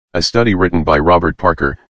 A study written by Robert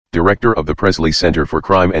Parker, director of the Presley Center for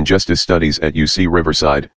Crime and Justice Studies at UC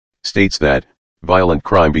Riverside, states that violent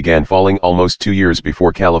crime began falling almost 2 years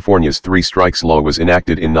before California's three strikes law was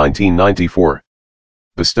enacted in 1994.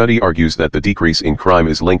 The study argues that the decrease in crime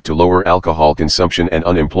is linked to lower alcohol consumption and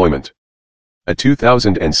unemployment. A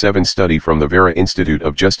 2007 study from the Vera Institute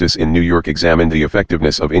of Justice in New York examined the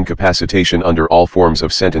effectiveness of incapacitation under all forms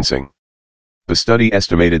of sentencing. The study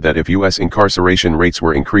estimated that if U.S. incarceration rates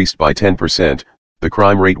were increased by 10%, the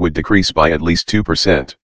crime rate would decrease by at least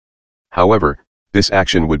 2%. However, this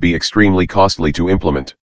action would be extremely costly to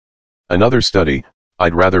implement. Another study,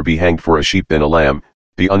 I'd Rather Be Hanged for a Sheep Than a Lamb,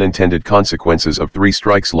 The Unintended Consequences of Three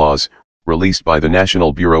Strikes Laws, released by the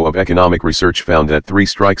National Bureau of Economic Research, found that three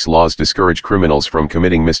strikes laws discourage criminals from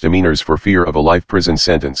committing misdemeanors for fear of a life prison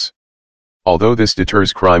sentence. Although this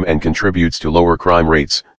deters crime and contributes to lower crime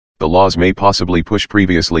rates, the laws may possibly push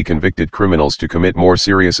previously convicted criminals to commit more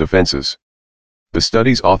serious offenses. The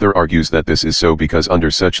study's author argues that this is so because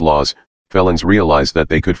under such laws, felons realize that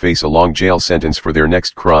they could face a long jail sentence for their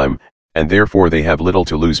next crime, and therefore they have little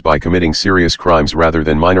to lose by committing serious crimes rather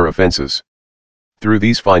than minor offenses. Through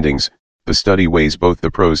these findings, the study weighs both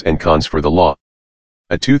the pros and cons for the law.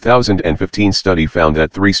 A 2015 study found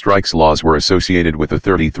that three strikes laws were associated with a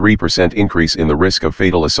 33% increase in the risk of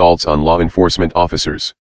fatal assaults on law enforcement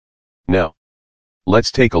officers. Now,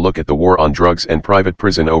 let's take a look at the war on drugs and private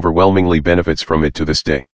prison overwhelmingly benefits from it to this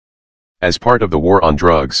day. As part of the war on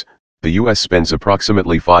drugs, the U.S. spends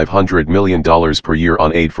approximately $500 million per year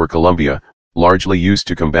on aid for Colombia, largely used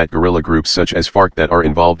to combat guerrilla groups such as FARC that are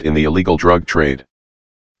involved in the illegal drug trade.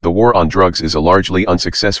 The war on drugs is a largely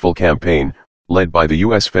unsuccessful campaign, led by the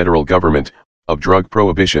U.S. federal government, of drug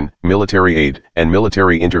prohibition, military aid, and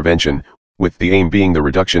military intervention, with the aim being the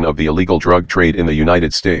reduction of the illegal drug trade in the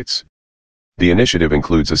United States. The initiative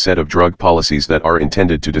includes a set of drug policies that are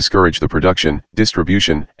intended to discourage the production,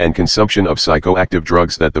 distribution, and consumption of psychoactive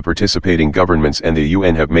drugs that the participating governments and the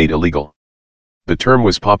UN have made illegal. The term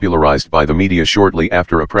was popularized by the media shortly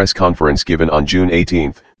after a press conference given on June 18,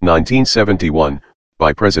 1971,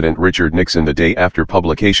 by President Richard Nixon the day after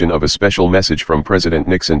publication of a special message from President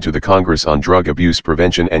Nixon to the Congress on drug abuse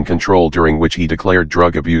prevention and control, during which he declared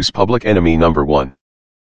drug abuse public enemy number one.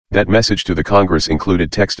 That message to the Congress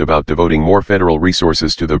included text about devoting more federal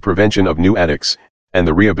resources to the prevention of new addicts, and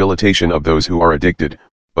the rehabilitation of those who are addicted,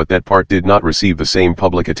 but that part did not receive the same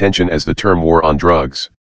public attention as the term war on drugs.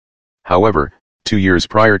 However, 2 years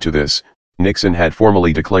prior to this, Nixon had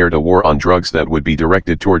formally declared a war on drugs that would be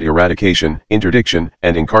directed toward eradication, interdiction,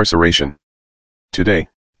 and incarceration. Today,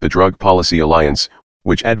 the Drug Policy Alliance,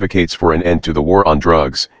 which advocates for an end to the war on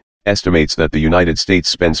drugs, estimates that the United States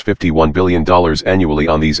spends $51 billion annually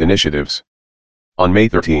on these initiatives. On May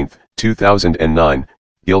 13, 2009,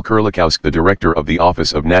 Gil Kerlikowske, the director of the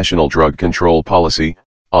Office of National Drug Control Policy,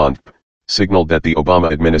 ONDP, signaled that the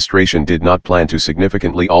Obama administration did not plan to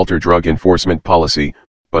significantly alter drug enforcement policy,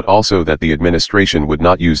 but also that the administration would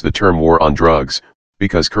not use the term war on drugs,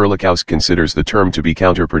 because Kerlikowske considers the term to be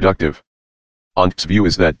counterproductive. ONDP's view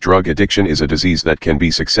is that drug addiction is a disease that can be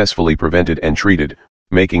successfully prevented and treated.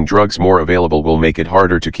 Making drugs more available will make it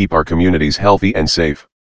harder to keep our communities healthy and safe.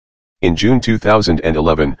 In June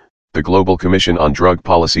 2011, the Global Commission on Drug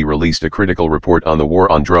Policy released a critical report on the war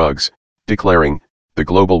on drugs, declaring, "The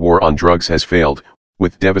global war on drugs has failed,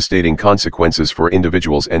 with devastating consequences for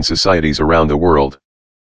individuals and societies around the world."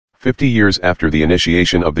 50 years after the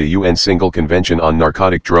initiation of the UN Single Convention on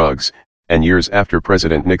Narcotic Drugs, and years after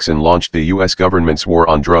President Nixon launched the U.S. government's war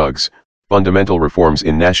on drugs, fundamental reforms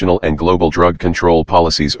in national and global drug control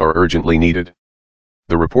policies are urgently needed.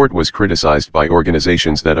 The report was criticized by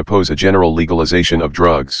organizations that oppose a general legalization of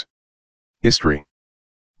drugs. History.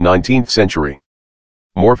 19th century.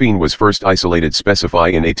 Morphine was first isolated specify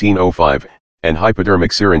in 1805, and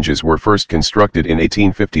hypodermic syringes were first constructed in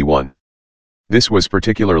 1851. This was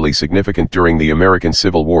particularly significant during the American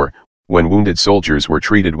Civil War, when wounded soldiers were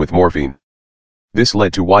treated with morphine. This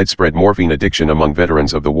led to widespread morphine addiction among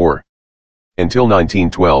veterans of the war. Until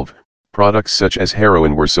 1912, products such as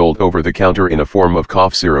heroin were sold over the counter in a form of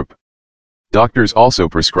cough syrup. Doctors also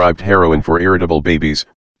prescribed heroin for irritable babies,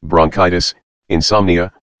 bronchitis,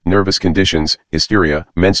 insomnia, nervous conditions, hysteria,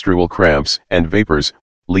 menstrual cramps, and vapors,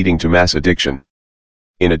 leading to mass addiction.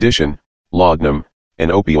 In addition, laudanum, an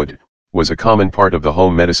opioid, was a common part of the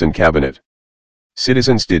home medicine cabinet.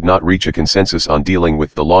 Citizens did not reach a consensus on dealing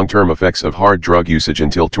with the long-term effects of hard drug usage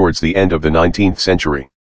until towards the end of the 19th century.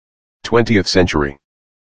 20th century.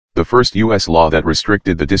 The first U.S. law that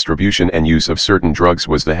restricted the distribution and use of certain drugs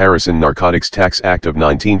was the Harrison Narcotics Tax Act of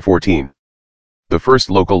 1914. The first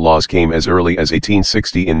local laws came as early as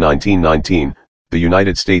 1860. In 1919, the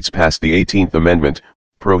United States passed the 18th Amendment,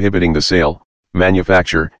 prohibiting the sale,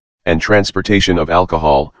 manufacture, and transportation of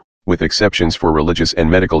alcohol, with exceptions for religious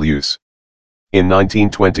and medical use. In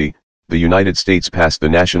 1920, the United States passed the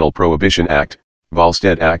National Prohibition Act,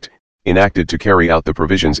 Volstead Act, enacted to carry out the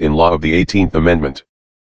provisions in law of the 18th Amendment.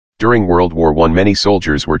 During World War I, many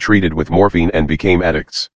soldiers were treated with morphine and became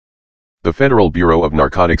addicts. The Federal Bureau of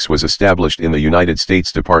Narcotics was established in the United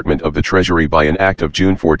States Department of the Treasury by an act of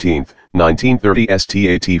June 14, 1930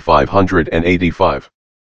 Stat 585.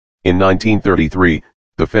 In 1933,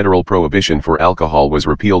 the federal prohibition for alcohol was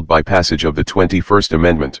repealed by passage of the 21st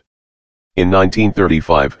Amendment. In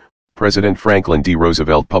 1935, President Franklin D.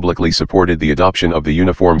 Roosevelt publicly supported the adoption of the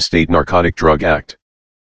Uniform State Narcotic Drug Act.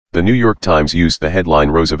 The New York Times used the headline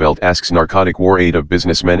 "Roosevelt Asks Narcotic War Aid of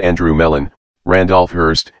Businessmen Andrew Mellon, Randolph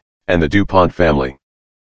Hearst, and the DuPont Family."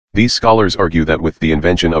 These scholars argue that with the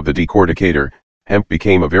invention of the decorticator, hemp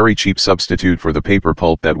became a very cheap substitute for the paper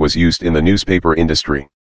pulp that was used in the newspaper industry.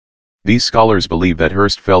 These scholars believe that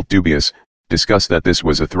Hearst felt dubious, discuss that this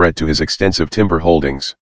was a threat to his extensive timber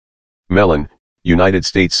holdings. Mellon, United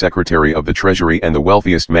States Secretary of the Treasury and the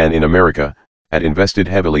wealthiest man in America, had invested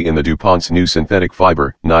heavily in the DuPont's new synthetic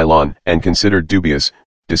fiber, nylon, and considered dubious,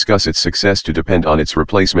 discuss its success to depend on its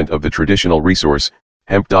replacement of the traditional resource,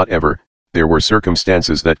 hemp. There were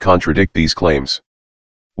circumstances that contradict these claims.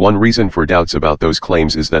 One reason for doubts about those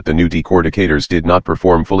claims is that the new decorticators did not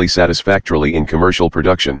perform fully satisfactorily in commercial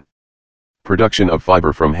production. Production of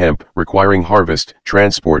fiber from hemp, requiring harvest,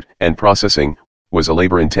 transport, and processing, was a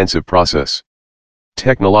labor-intensive process.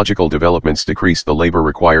 Technological developments decreased the labor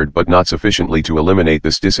required but not sufficiently to eliminate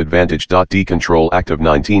this disadvantage. Decontrol Act of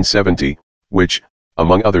 1970, which,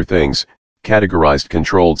 among other things, categorized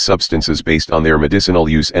controlled substances based on their medicinal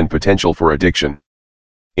use and potential for addiction.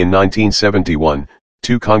 In 1971,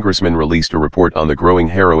 2 congressmen released a report on the growing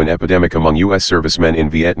heroin epidemic among U.S. servicemen in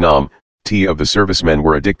Vietnam. Of the servicemen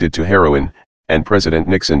were addicted to heroin, and President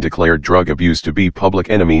Nixon declared drug abuse to be public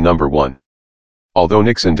enemy number one. Although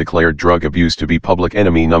Nixon declared drug abuse to be public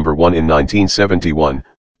enemy number one in 1971,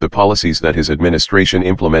 the policies that his administration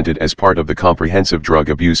implemented as part of the Comprehensive Drug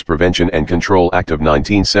Abuse Prevention and Control Act of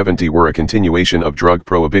 1970 were a continuation of drug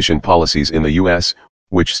prohibition policies in the U.S.,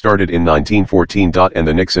 which started in 1914. And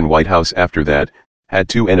the Nixon White House after that had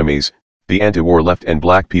two enemies, the anti-war left and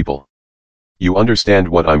black people. You understand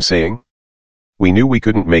what I'm saying? We knew we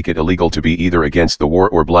couldn't make it illegal to be either against the war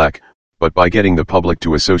or black, but by getting the public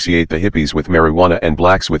to associate the hippies with marijuana and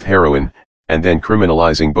blacks with heroin, and then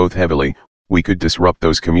criminalizing both heavily, we could disrupt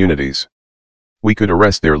those communities. We could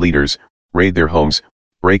arrest their leaders, raid their homes,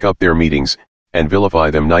 break up their meetings, and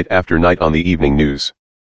vilify them night after night on the evening news.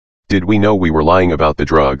 Did we know we were lying about the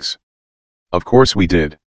drugs? Of course we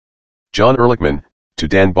did. John Ehrlichman, to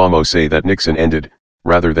Dan Bomo say that Nixon ended,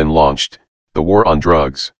 rather than launched, the war on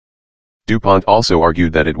drugs. DuPont also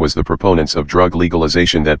argued that it was the proponents of drug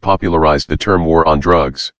legalization that popularized the term war on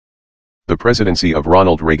drugs. The presidency of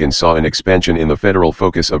Ronald Reagan saw an expansion in the federal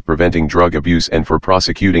focus of preventing drug abuse and for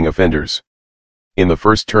prosecuting offenders. In the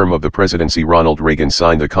first term of the presidency, Ronald Reagan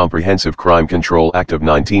signed the Comprehensive Crime Control Act of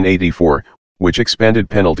 1984, which expanded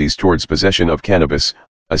penalties towards possession of cannabis,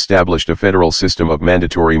 established a federal system of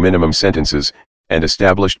mandatory minimum sentences, and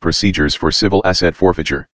established procedures for civil asset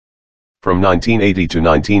forfeiture. From 1980 to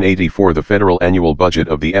 1984, the federal annual budget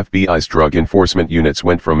of the FBI's drug enforcement units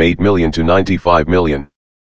went from $8 million to $95 million.